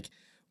person like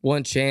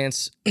one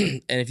chance,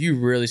 and if you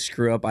really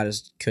screw up, I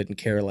just couldn't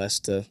care less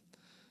to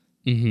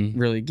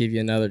really give you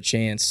another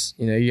chance.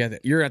 You're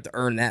gonna have to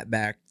earn that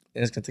back,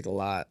 and it's gonna take a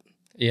lot.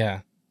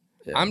 Yeah.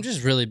 I'm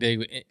just really big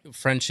with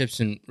friendships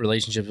and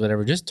relationships,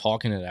 whatever. Just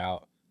talking it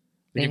out.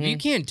 Like, if you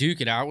can't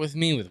duke it out with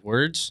me with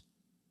words,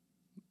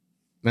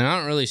 man, I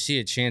don't really see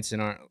a chance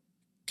in our.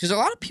 Because a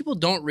lot of people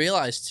don't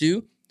realize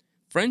too,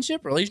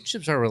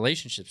 relationships are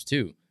relationships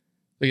too.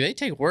 Like, they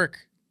take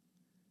work.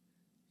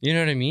 You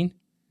know what I mean?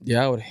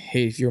 Yeah, I would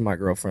hate if you were my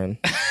girlfriend.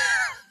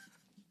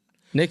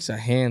 Nick's a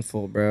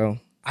handful, bro.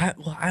 I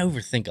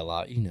overthink a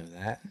lot. You know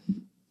that.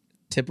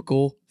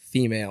 Typical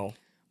female.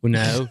 Well,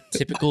 no,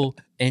 typical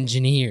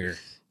engineer.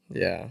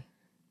 Yeah.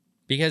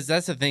 Because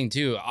that's the thing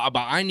too. But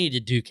I need to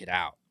duke it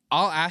out.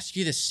 I'll ask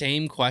you the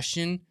same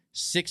question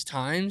 6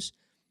 times.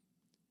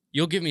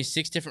 You'll give me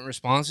 6 different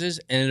responses,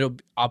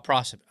 and I'll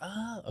process.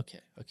 Oh, okay.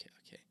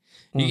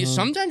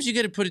 Sometimes you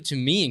got to put it to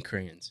me in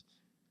crayons.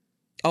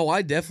 Oh,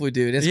 I definitely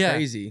do. It's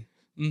crazy.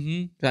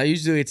 Mm-hmm.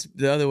 Usually it's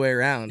the other way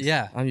around.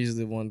 Yeah. I'm usually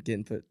the one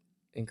getting put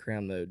in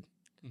crayon mode.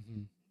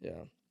 Mm-hmm.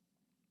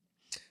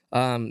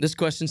 Yeah. This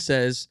question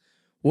says,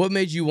 what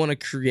made you want to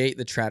create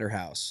the Tratter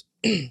House?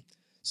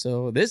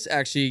 So this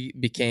actually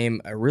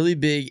became a really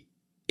big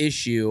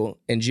issue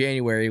in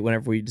January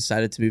whenever we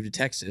decided to move to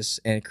Texas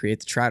and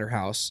create the Tratter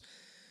House.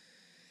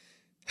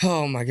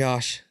 Oh my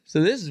gosh.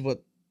 So this is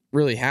what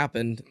really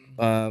happened.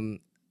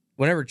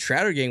 Whenever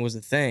Tratter Gang was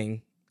a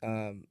thing,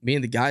 me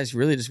and the guys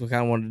really just kind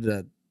of wanted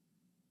to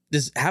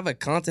just have a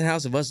content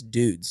house of us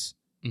dudes.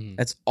 Mm-hmm.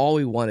 That's all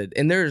we wanted.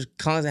 And there's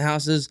content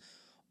houses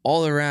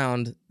all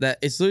around that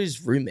it's literally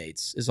just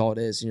roommates is all it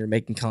is. And you're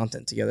making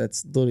content together.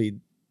 That's literally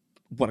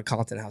what a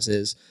content house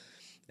is.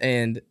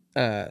 And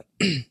me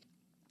and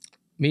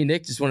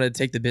Nick just wanted to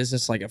take the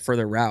business like a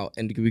further route.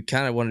 And we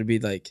kind of wanted to be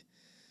like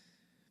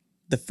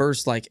the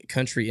first like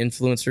country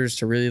influencers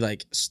to really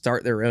like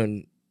start their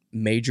own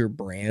major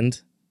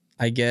brand,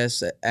 I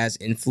guess, as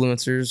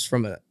influencers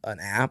from an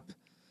app.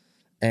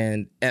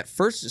 And at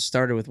first it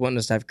started with wanting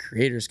us to have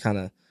creators kind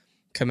of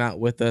come out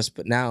with us,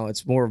 but now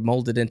it's more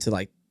molded into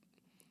like,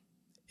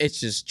 it's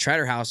just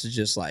Tratter House is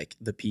just like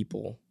the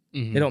people.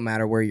 It don't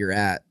matter where you're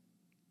at.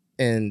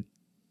 And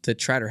the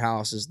Tratter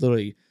House is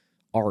literally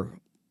our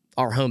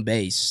home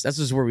base. That's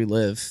just where we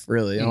live,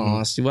 really, in all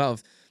honesty. We'll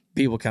have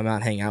people come out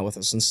and hang out with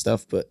us and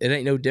stuff, but it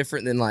ain't no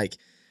different than like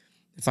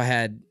if I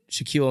had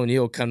Shaquille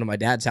O'Neal come to my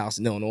dad's house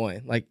in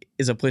Illinois. Like,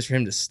 it's a place for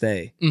him to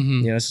stay.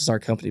 Mm-hmm. You know, it's just our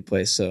company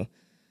place. So,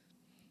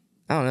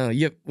 I don't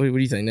know. What do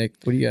you think, Nick?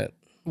 What do you got?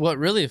 What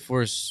really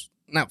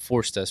not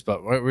forced us,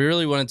 but we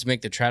really wanted to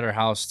make the Tratter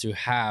House to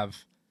have,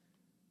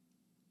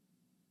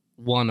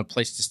 one, a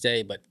place to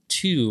stay, but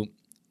two,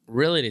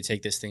 really to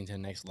take this thing to the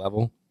next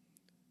level.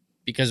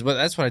 Because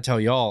that's what I tell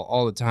y'all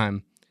all the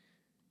time.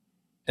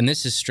 And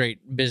this is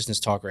straight business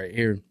talk right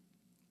here.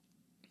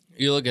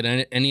 You look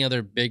at any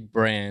other big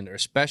brand, or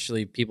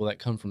especially people that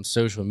come from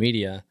social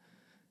media,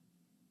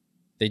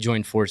 they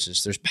join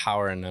forces. There's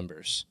power in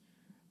numbers.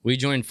 We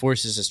joined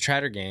forces as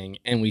Tratter Gang,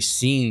 and we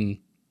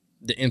seen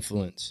the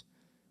influence.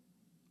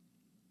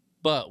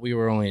 But we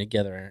were only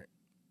together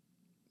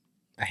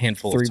a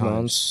handful of times. 3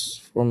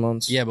 months, 4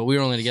 months. Yeah, but we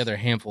were only together a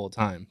handful of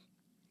time.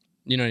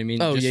 You know what I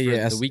mean? Oh, Just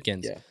yeah, for the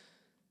weekends. Yeah.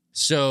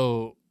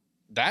 So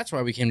that's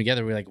why we came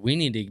together. We're like, we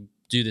need to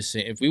do this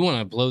thing. If we want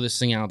to blow this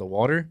thing out of the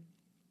water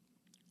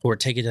or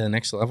take it to the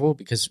next level,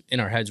 because in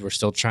our heads we're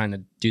still trying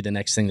to do the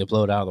next thing to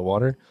blow it out of the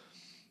water,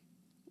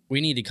 we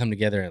need to come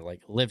together and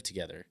like live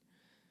together.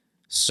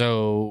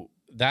 So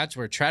that's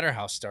where Tratter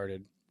House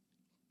started.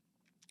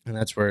 And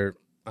that's where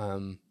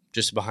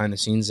just behind the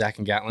scenes, Zach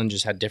and Gatlin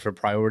just had different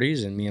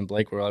priorities, and me and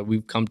Blake were like,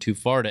 we've come too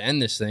far to end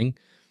this thing.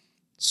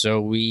 So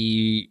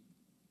we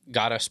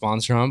got a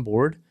sponsor on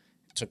board.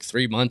 It took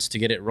 3 months to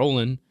get it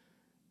rolling,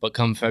 but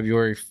come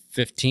February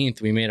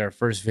 15th, we made our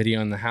first video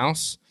in the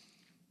house.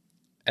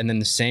 And then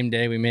the same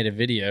day we made a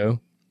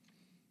video,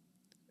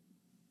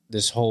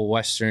 this whole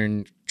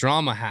Western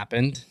drama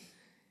happened,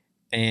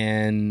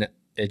 and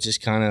it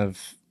just kind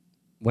of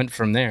went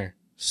from there.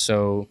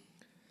 So,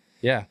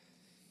 yeah.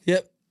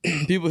 Yep.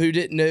 People who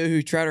didn't know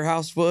who Tratter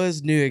House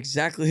was knew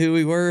exactly who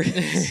we were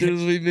as soon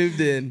as we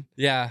moved in.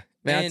 Yeah.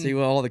 Man, I tell you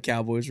what, all the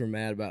Cowboys were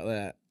mad about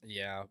that.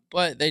 Yeah,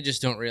 but they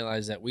just don't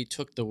realize that we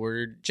took the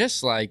word,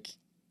 just like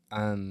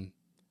we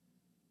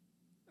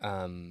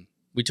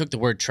took the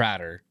word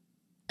Tratter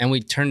and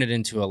we turned it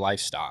into a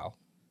lifestyle.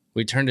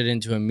 We turned it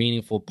into a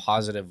meaningful,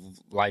 positive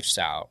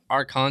lifestyle.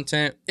 Our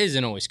content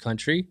isn't always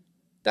country.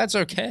 That's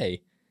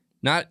okay.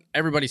 Not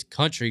everybody's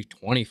country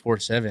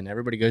 24/7.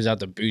 Everybody goes out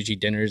to bougie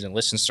dinners and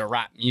listens to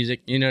rap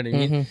music. You know what I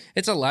mean? Mm-hmm.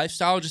 It's a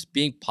lifestyle, just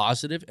being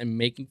positive and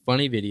making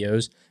funny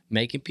videos,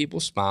 making people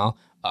smile,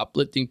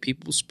 uplifting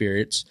people's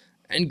spirits,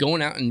 and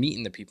going out and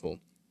meeting the people.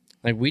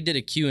 Like, we did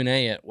a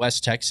Q&A at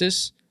West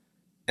Texas,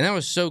 and that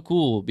was so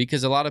cool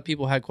because a lot of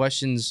people had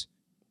questions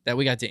that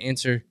we got to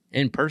answer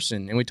in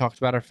person, and we talked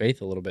about our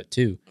faith a little bit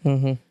too.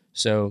 Mm-hmm.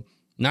 So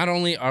not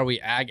only are we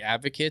ag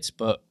advocates,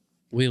 but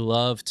we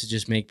love to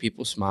just make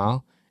people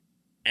smile.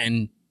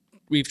 And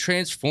we've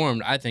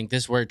transformed, I think,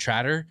 this word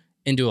Tratter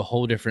into a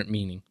whole different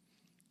meaning,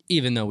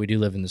 even though we do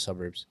live in the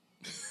suburbs.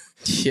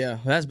 Yeah,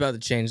 that's about to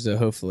change, though,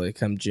 hopefully,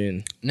 come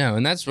June. No,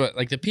 and that's what,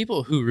 like, the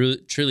people who really,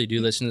 truly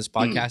do listen to this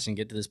podcast and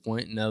get to this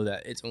point know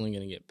that it's only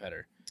going to get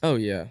better. Oh,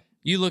 yeah.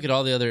 You look at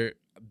all the other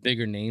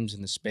bigger names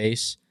in the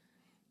space,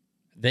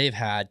 they've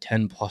had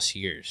 10 plus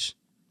years.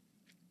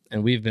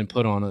 And we've been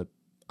put on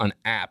an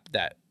app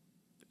that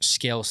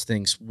scales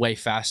things way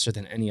faster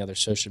than any other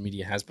social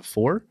media has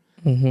before.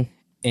 Mm-hmm.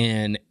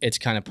 And it's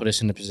kind of put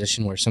us in a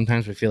position where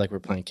sometimes we feel like we're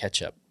playing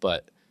catch up.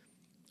 But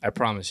I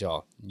promise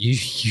y'all, you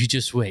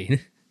just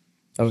wait.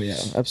 Oh, yeah,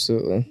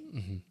 absolutely.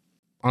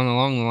 Mm-hmm.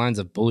 Along the lines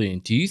of bullying,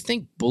 do you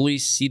think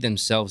bullies see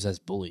themselves as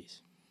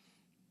bullies?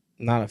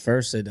 Not at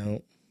first, they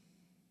don't.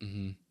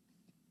 Mm-hmm.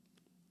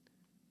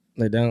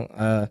 They don't.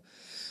 I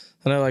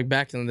know, like,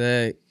 back in the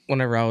day,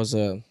 whenever I was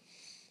a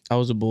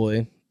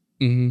boy,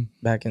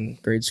 back in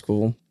grade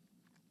school,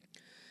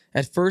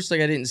 at first, like,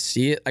 I didn't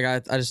see it. Like,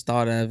 I just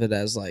thought of it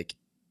as, like,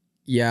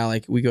 yeah,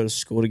 like, we go to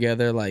school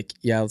together. Like,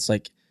 yeah, let's,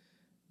 like,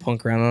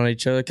 punk around on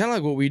each other. Kind of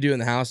like what we do in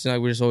the house. You know,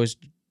 like, we're just always,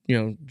 you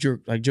know,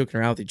 joking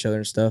around with each other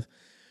and stuff.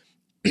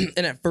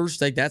 And at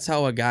first, like, that's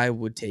how a guy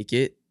would take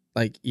it.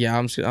 Like, yeah,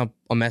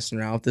 I'm messing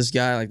around with this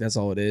guy. Like, that's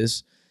all it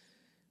is.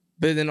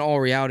 But in all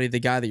reality, the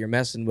guy that you're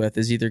messing with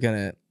is either going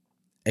to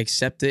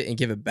accept it and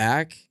give it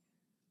back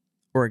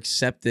or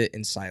accept it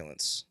in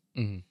silence.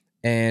 Mm-hmm.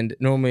 And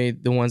normally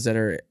the ones that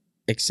are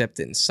accept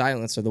it in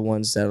silence are the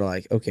ones that are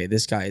like, okay,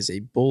 this guy is a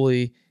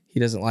bully. He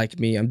doesn't like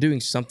me. I'm doing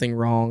something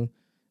wrong.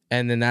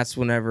 And then that's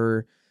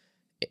whenever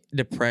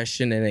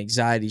depression and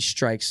anxiety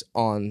strikes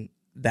on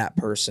that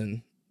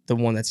person, the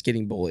one that's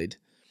getting bullied.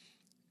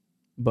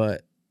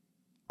 But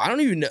I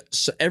don't even know.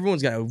 So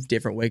everyone's got a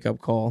different wake up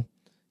call,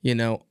 you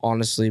know,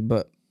 honestly.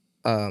 But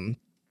what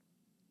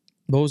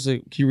was the?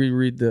 Can you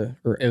reread the?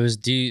 It was.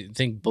 Do you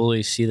think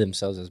bullies see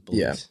themselves as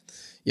bullies?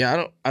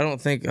 Yeah. I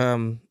don't think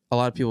a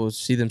lot of people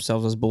see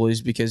themselves as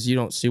bullies because you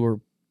don't see where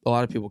a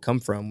lot of people come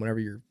from whenever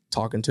you're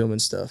talking to them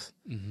and stuff.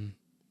 Mm-hmm.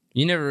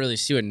 You never really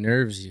see what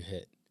nerves you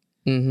hit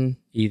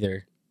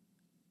either.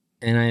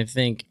 And I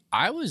think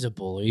I was a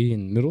bully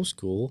in middle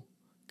school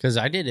because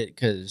I did it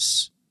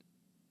because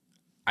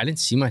I didn't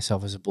see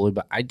myself as a bully,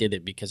 but I did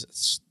it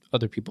because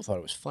other people thought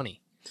it was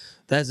funny.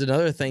 That's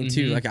another thing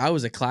too. Like, I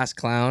was a class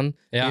clown.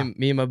 Yeah.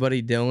 Me and my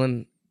buddy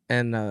Dylan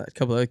and a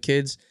couple other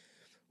kids,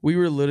 we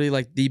were literally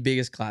like the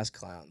biggest class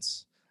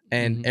clowns.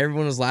 and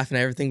everyone was laughing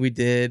at everything we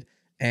did,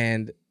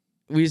 and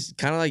we just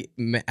kind of like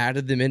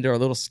added them into our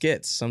little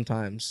skits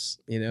sometimes.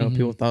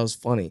 People thought it was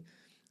funny,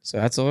 so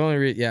that's the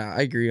only yeah,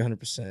 I agree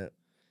 100%.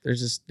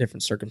 There's just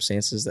different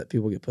circumstances that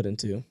people get put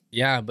into.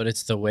 Yeah, but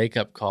it's the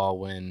wake-up call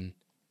when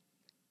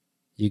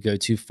you go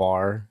too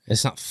far.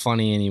 It's not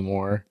funny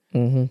anymore.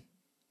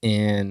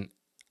 And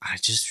I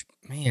just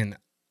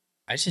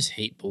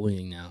hate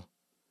bullying now.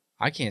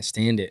 I can't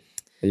stand it.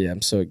 Yeah,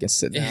 I'm so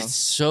against it now. It's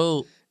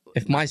so...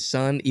 If my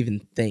son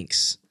even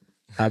thinks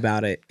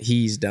about it,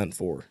 he's done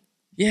for.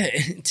 Yeah,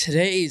 in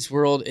today's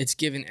world, it's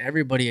giving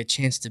everybody a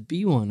chance to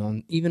be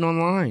one, even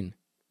online.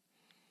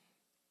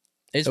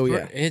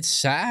 It's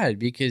sad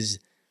because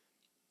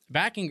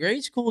back in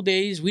grade school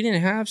days, we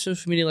didn't have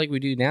social media like we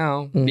do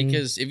now.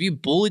 Because if you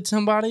bullied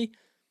somebody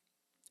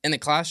in the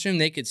classroom,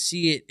 they could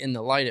see it in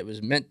the light it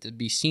was meant to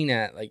be seen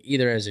at, like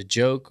either as a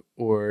joke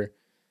or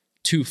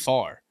too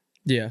far.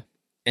 Yeah.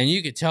 And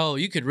you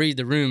could read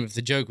the room if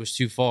the joke was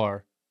too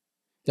far.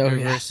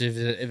 Versus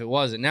if it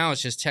wasn't. Now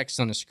it's just text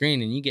on the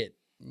screen and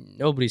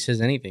nobody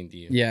says anything to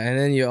you. Yeah, and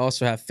then you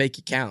also have fake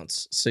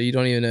accounts, so you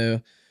don't even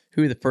know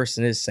who the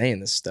person is saying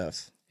this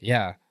stuff.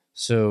 Yeah.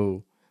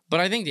 So, but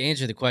I think to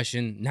answer the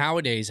question,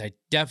 nowadays, I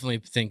definitely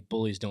think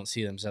bullies don't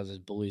see themselves as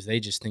bullies.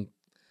 They just think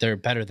they're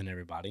better than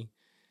everybody.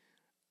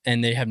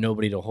 And they have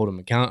nobody to hold them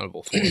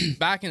accountable for.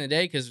 Back in the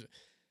day, because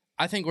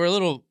I think we're a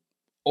little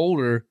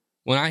older,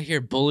 when I hear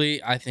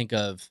bully, I think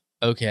of,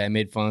 okay, I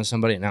made fun of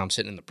somebody, and now I'm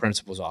sitting in the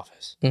principal's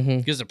office.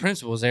 Because the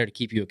principal's there to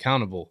keep you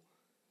accountable.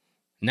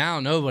 Now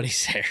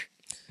nobody's there.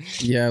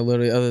 Yeah,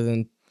 literally, other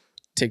than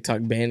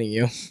TikTok banning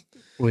you.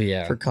 Well,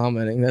 yeah. For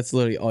commenting. That's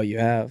literally all you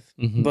have.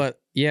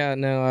 But yeah,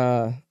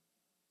 no,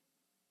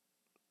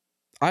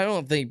 I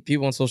don't think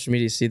people on social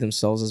media see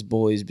themselves as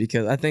bullies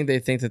because I think they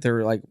think that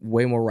they're like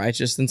way more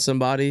righteous than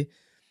somebody.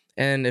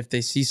 And if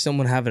they see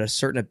someone having a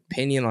certain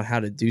opinion on how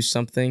to do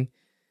something,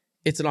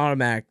 it's an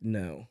automatic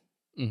no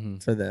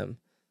for them.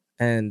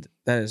 And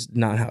that is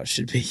not how it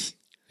should be.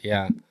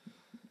 Yeah.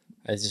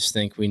 I just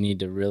think we need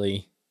to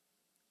really...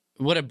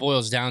 What it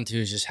boils down to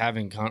is just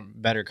having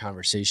better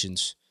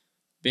conversations.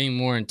 Being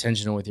more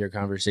intentional with your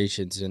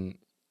conversations and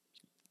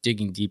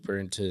digging deeper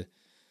into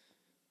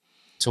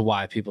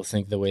why people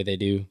think the way they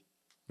do,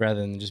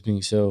 rather than just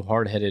being so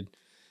hard-headed.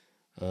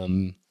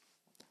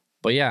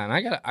 But yeah,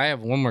 and I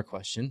have one more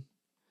question,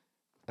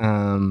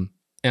 and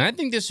I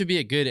think this would be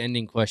a good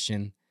ending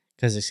question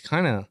because it's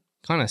kind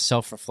of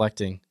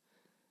self-reflecting.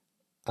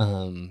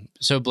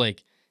 So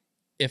Blake,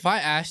 if I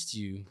asked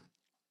you,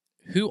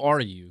 who are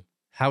you?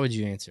 How would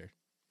you answer?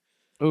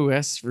 Oh,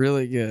 that's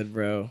really good,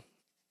 bro.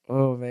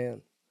 Oh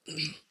man.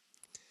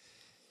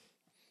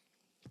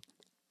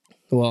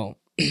 Well,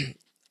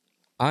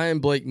 I am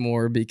Blake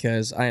Moore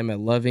because I am a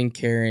loving,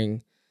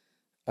 caring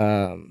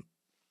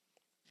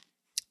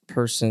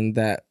person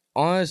that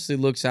honestly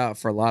looks out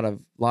for a lot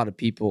of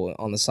people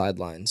on the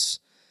sidelines.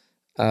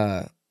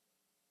 I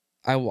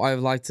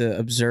like to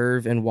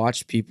observe and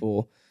watch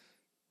people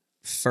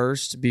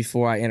first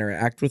before I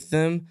interact with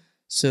them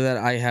so that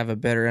I have a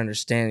better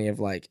understanding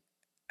of like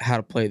how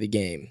to play the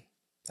game,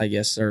 I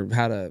guess, or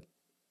how to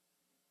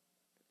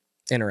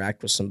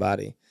interact with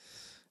somebody.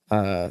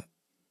 I'd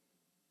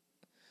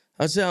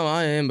say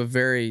I am a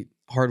very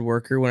hard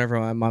worker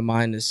whenever my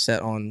mind is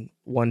set on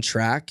one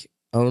track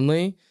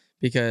only,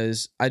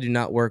 because I do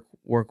not work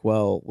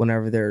well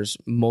whenever there's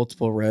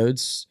multiple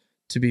roads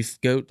to be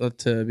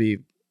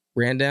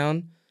ran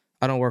down.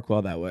 I don't work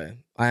well that way.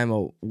 I am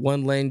a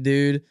one lane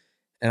dude,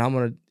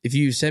 and if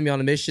you send me on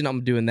a mission,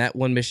 I'm doing that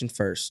one mission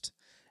first,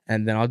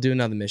 and then I'll do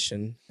another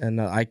mission.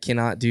 And I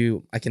cannot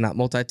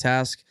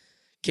multitask.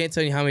 Can't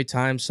tell you how many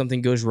times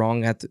something goes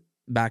wrong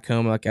back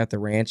home, like at the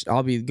ranch.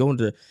 I'll be going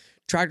to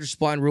Tractor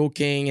Supply and Rural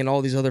King and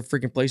all these other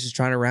freaking places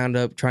trying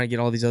to get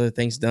all these other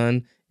things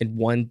done in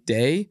one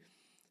day.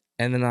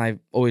 And then I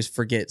always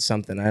forget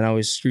something. I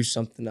always screw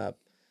something up.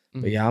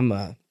 But yeah,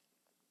 I'm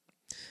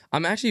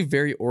actually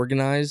very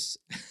organized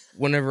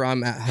whenever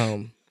I'm at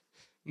home.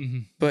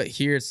 But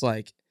here it's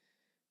like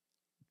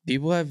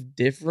people have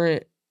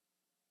different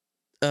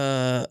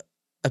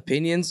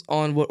opinions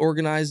on what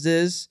organized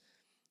is.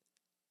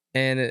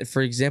 And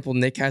for example,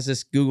 Nick has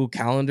this Google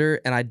Calendar,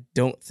 and I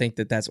don't think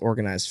that that's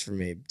organized for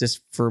me.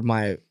 Just for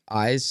my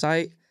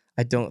eyesight,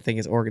 I don't think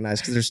it's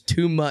organized because there's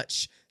too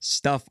much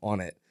stuff on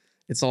it.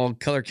 It's all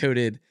color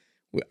coded.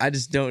 I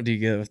just don't do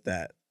good with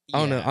that. Yeah. I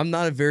don't know. I'm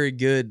not a very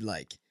good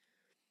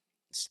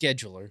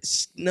scheduler.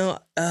 No,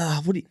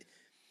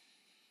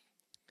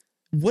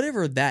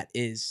 whatever that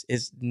is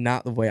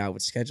not the way I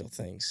would schedule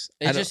things.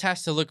 It just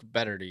has to look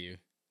better to you. It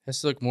has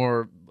to look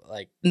more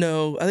like...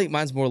 No, I think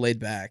mine's more laid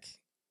back.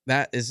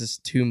 That is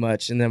just too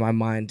much, and then my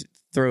mind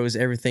throws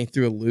everything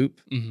through a loop.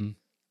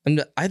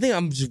 I think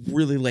I'm just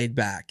really laid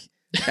back.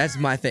 That's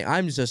my thing.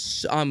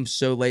 I'm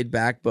so laid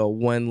back, but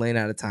one lane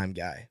at a time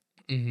guy.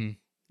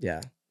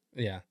 Yeah.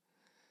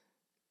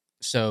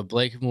 So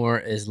Blake Moore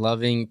is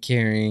loving,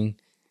 caring,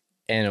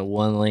 and a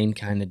one lane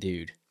kind of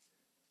dude.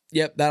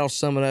 Yep, that'll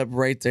sum it up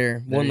right there.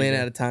 One lane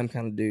at a time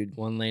kind of dude.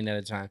 One lane at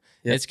a time.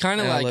 Yep. It's kind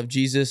of like... I love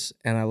Jesus,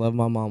 and I love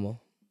my mama.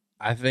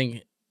 I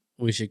think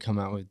we should come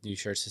out with new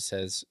shirts that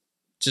says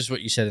just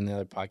what you said in the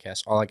other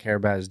podcast. All I care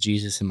about is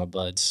Jesus and my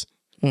buds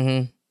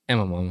and my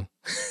mama.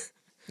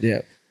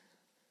 Yeah.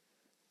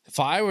 If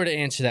I were to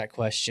answer that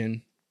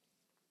question,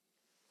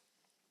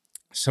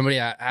 somebody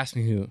asked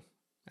me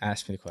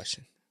the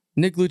question.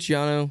 Nick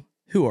Luciano,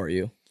 who are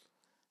you?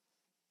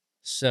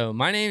 So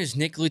my name is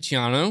Nick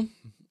Luciano.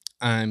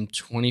 I'm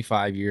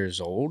 25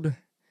 years old.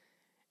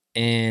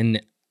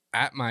 And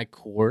at my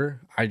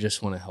core, I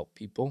just want to help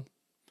people.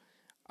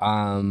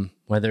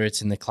 Whether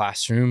it's in the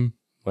classroom,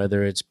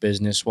 whether it's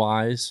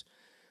business-wise,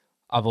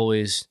 I've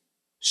always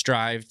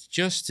strived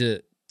just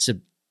to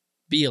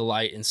be a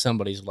light in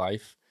somebody's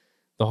life.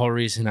 The whole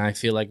reason I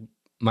feel like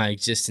my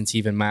existence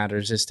even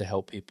matters is to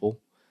help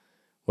people,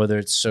 whether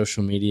it's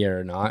social media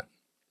or not.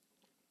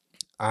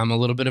 I'm a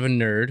little bit of a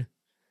nerd.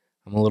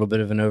 I'm a little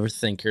bit of an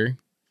overthinker.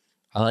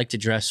 I like to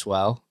dress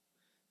well,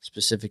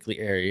 specifically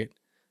Ariat.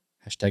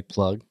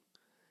 #plug.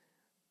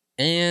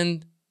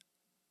 And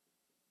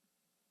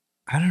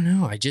I don't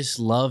know. I just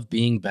love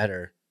being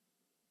better,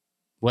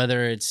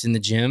 whether it's in the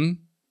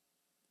gym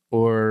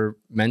or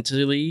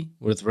mentally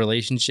with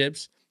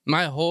relationships.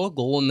 My whole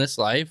goal in this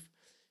life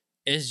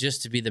is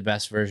just to be the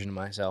best version of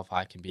myself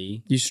I can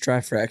be. You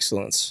strive for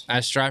excellence. I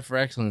strive for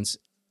excellence.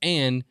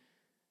 And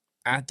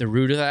at the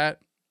root of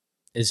that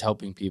is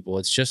helping people.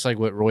 It's just like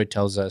what Roy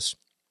tells us.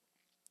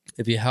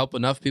 If you help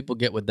enough people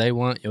get what they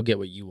want, you'll get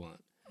what you want.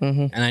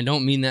 And I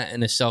don't mean that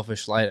in a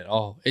selfish light at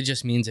all. It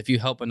just means if you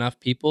help enough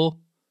people,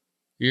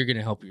 you're going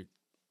to help you.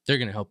 They're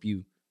going to help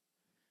you.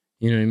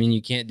 You know what I mean?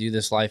 You can't do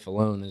this life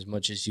alone as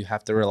much as you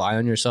have to rely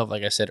on yourself.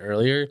 Like I said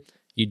earlier,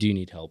 you do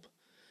need help.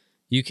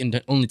 You can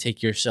only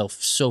take yourself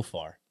so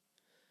far.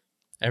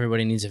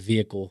 Everybody needs a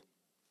vehicle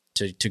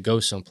to go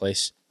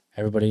someplace.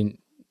 Everybody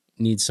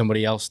needs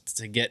somebody else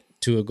to get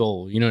to a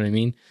goal. You know what I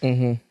mean?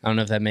 I don't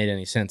know if that made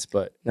any sense,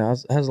 but no,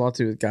 it has a lot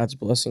to do with God's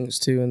blessings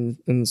too.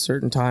 In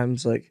certain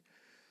times, like,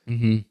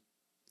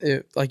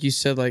 like you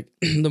said, like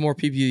the more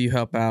people you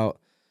help out,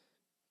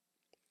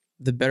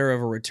 the better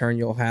of a return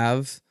you'll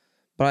have.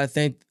 But I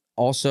think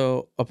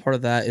also a part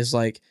of that is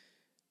like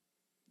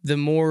the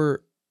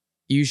more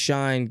you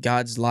shine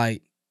God's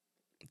light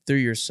through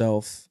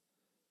yourself,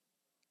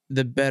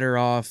 the better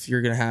off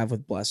you're gonna have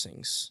with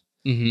blessings.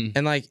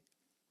 And like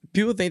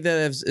people think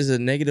that is a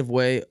negative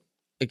way,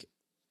 like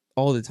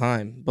all the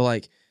time, but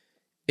like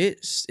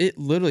it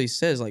literally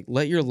says like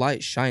let your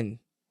light shine.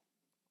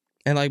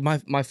 And like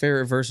my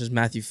favorite verse is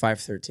Matthew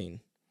 5:13,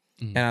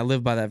 and I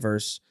live by that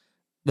verse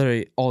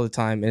literally all the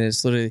time. And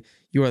it's literally,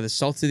 you are the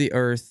salt of the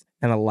earth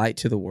and a light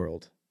to the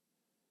world.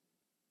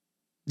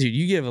 Dude,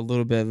 you give a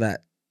little bit of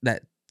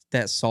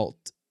that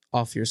salt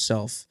off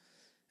yourself,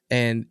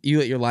 and you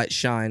let your light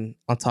shine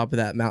on top of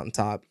that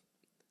mountaintop,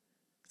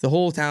 the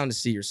whole town to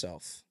see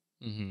yourself.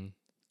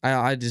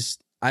 I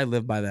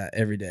live by that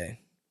every day.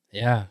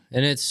 Yeah,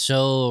 and it's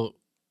so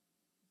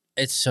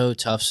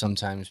tough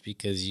sometimes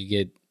because you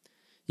get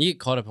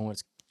caught up in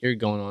what you're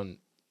going on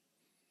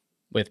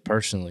with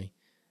personally.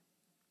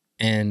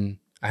 And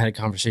I had a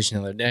conversation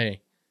the other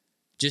day.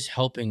 Just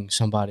helping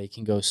somebody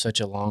can go such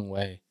a long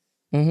way.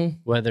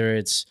 Whether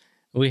it's,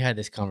 we had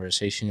this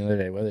conversation the other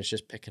day, whether it's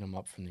just picking them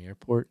up from the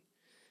airport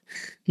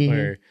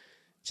or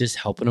just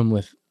helping them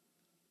with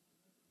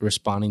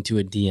responding to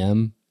a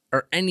DM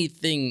or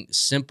anything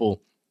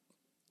simple.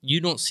 You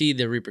don't see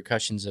the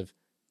repercussions of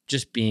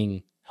just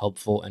being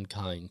helpful and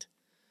kind.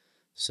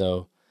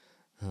 So,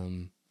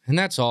 and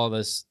that's all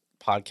this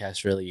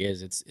podcast really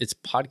is. It's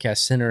podcast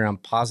centered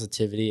around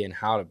positivity and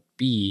how to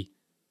be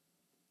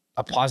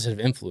a positive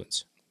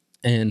influence.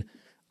 And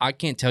I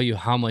can't tell you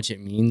how much it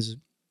means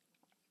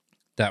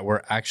that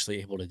we're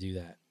actually able to do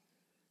that.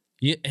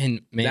 Yeah,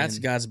 and man, that's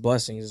God's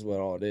blessings is what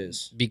all it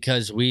is.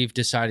 Because we've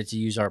decided to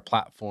use our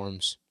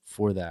platforms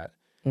for that.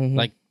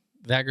 Like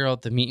that girl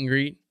at the meet and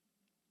greet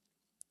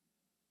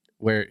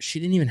where she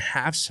didn't even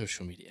have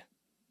social media.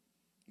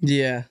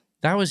 Yeah.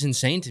 That was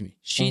insane to me.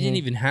 She didn't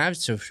even have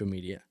social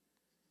media.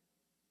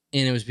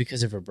 And it was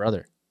because of her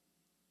brother.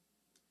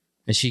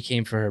 And she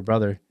came for her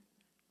brother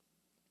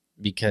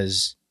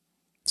because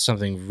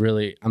something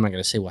really, I'm not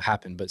going to say what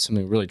happened, but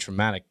something really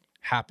traumatic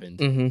happened.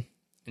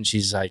 And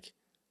she's like,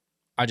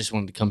 I just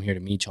wanted to come here to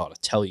meet y'all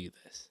to tell you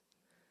this.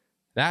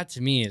 That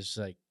to me is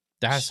like,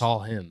 that's all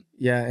him.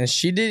 Yeah, and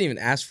she didn't even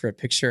ask for a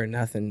picture or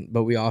nothing,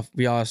 but we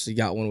obviously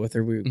got one with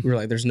her. We were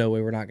like, there's no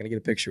way we're not going to get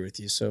a picture with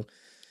you. So,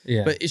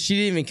 yeah. But she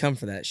didn't even come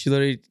for that. She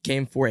literally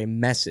came for a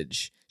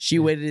message. She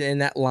waited in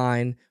that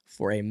line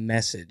for a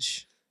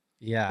message.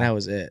 Yeah. That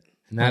was it.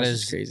 And that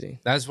is crazy.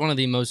 That's one of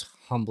the most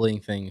humbling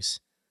things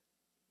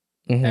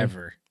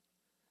ever.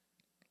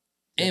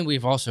 And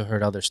we've also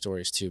heard other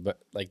stories too, but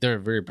like they're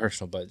very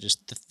personal, but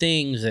just the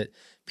things that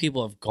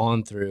people have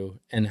gone through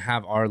and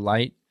have our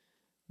light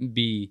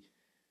be,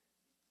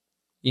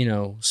 you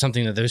know,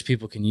 something that those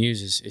people can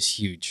use is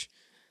huge.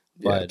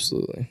 But yeah,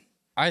 absolutely.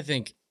 I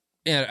think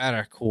at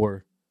our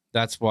core,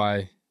 that's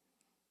why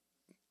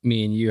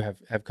me and you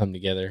have come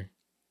together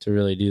to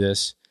really do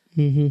this.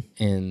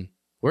 And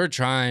we're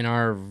trying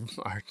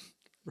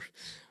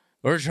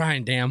we're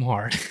trying damn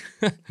hard.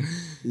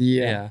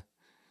 Yeah.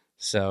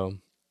 So,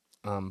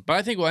 but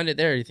I think we'll end it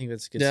there. You think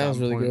that's a good? Yeah, that was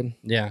really good.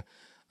 Yeah.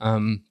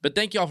 But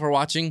thank you all for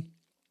watching.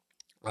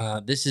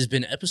 This has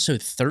been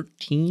episode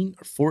 13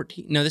 or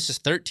 14. No, this is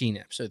 13.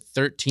 Episode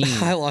 13.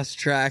 I lost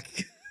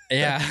track.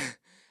 Yeah.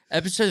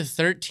 Episode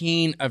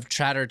 13 of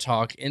Tratter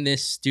Talk in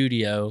this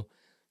studio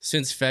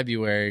since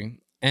February.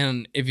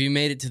 And if you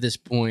made it to this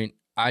point,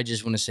 I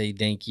just want to say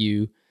thank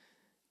you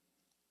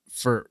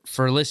for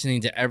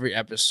listening to every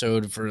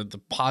episode, for the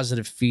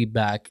positive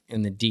feedback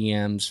in the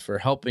DMs, for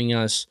helping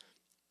us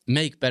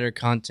make better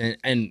content.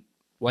 And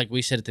like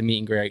we said at the meet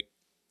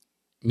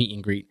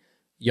and greet,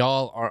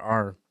 y'all are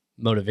our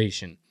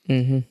motivation.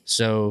 Mm-hmm.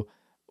 So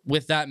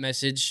with that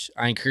message,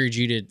 I encourage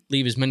you to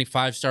leave as many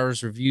 5-star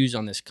reviews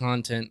on this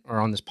content or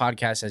on this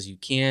podcast as you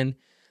can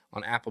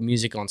on Apple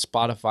Music, on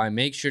Spotify.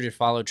 Make sure to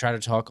follow Tratter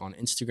Talk on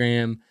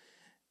Instagram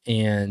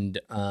and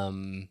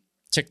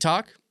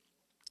TikTok.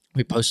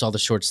 We post all the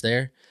shorts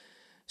there.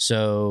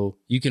 So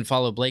you can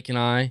follow Blake and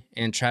I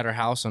and Tratter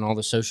House on all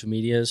the social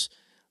medias.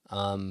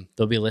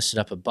 They'll be listed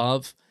up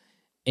above.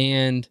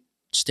 And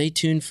stay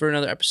tuned for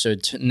another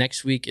episode.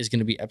 Next week is going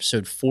to be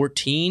episode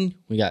 14.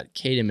 We got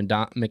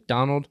Caden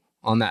McDonald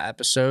on that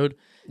episode.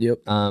 Yep.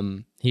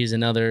 He's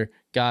another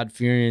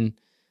God-fearing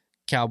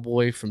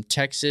cowboy from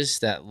Texas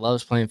that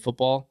loves playing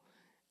football,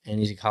 and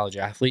he's a college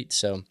athlete.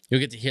 So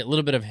you'll get to hear a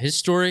little bit of his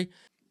story.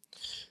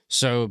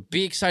 So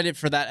be excited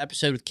for that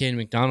episode with Caden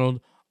McDonald.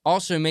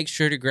 Also, make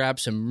sure to grab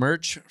some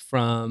merch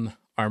from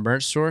our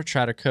merch store,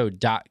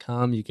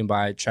 trattercode.com. You can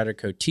buy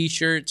Trattercode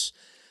t-shirts.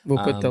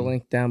 We'll put the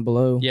link down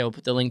below. Yeah, we'll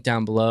put the link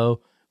down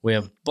below. We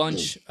have a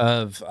bunch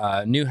of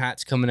new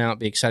hats coming out.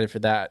 Be excited for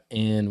that.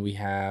 And we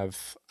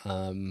have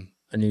a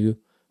new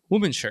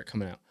women's shirt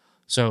coming out.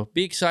 So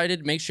be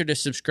excited. Make sure to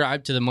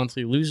subscribe to the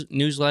monthly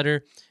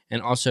newsletter.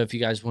 And also, if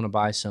you guys want to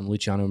buy some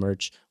Luciano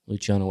merch,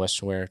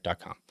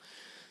 lucianowesternwear.com.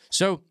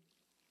 So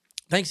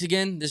thanks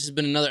again. This has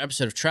been another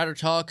episode of Tratter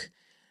Talk.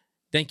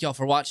 Thank y'all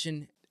for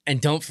watching.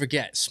 And don't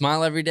forget,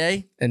 smile every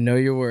day. And know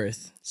your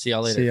worth. See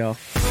y'all later. See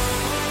y'all.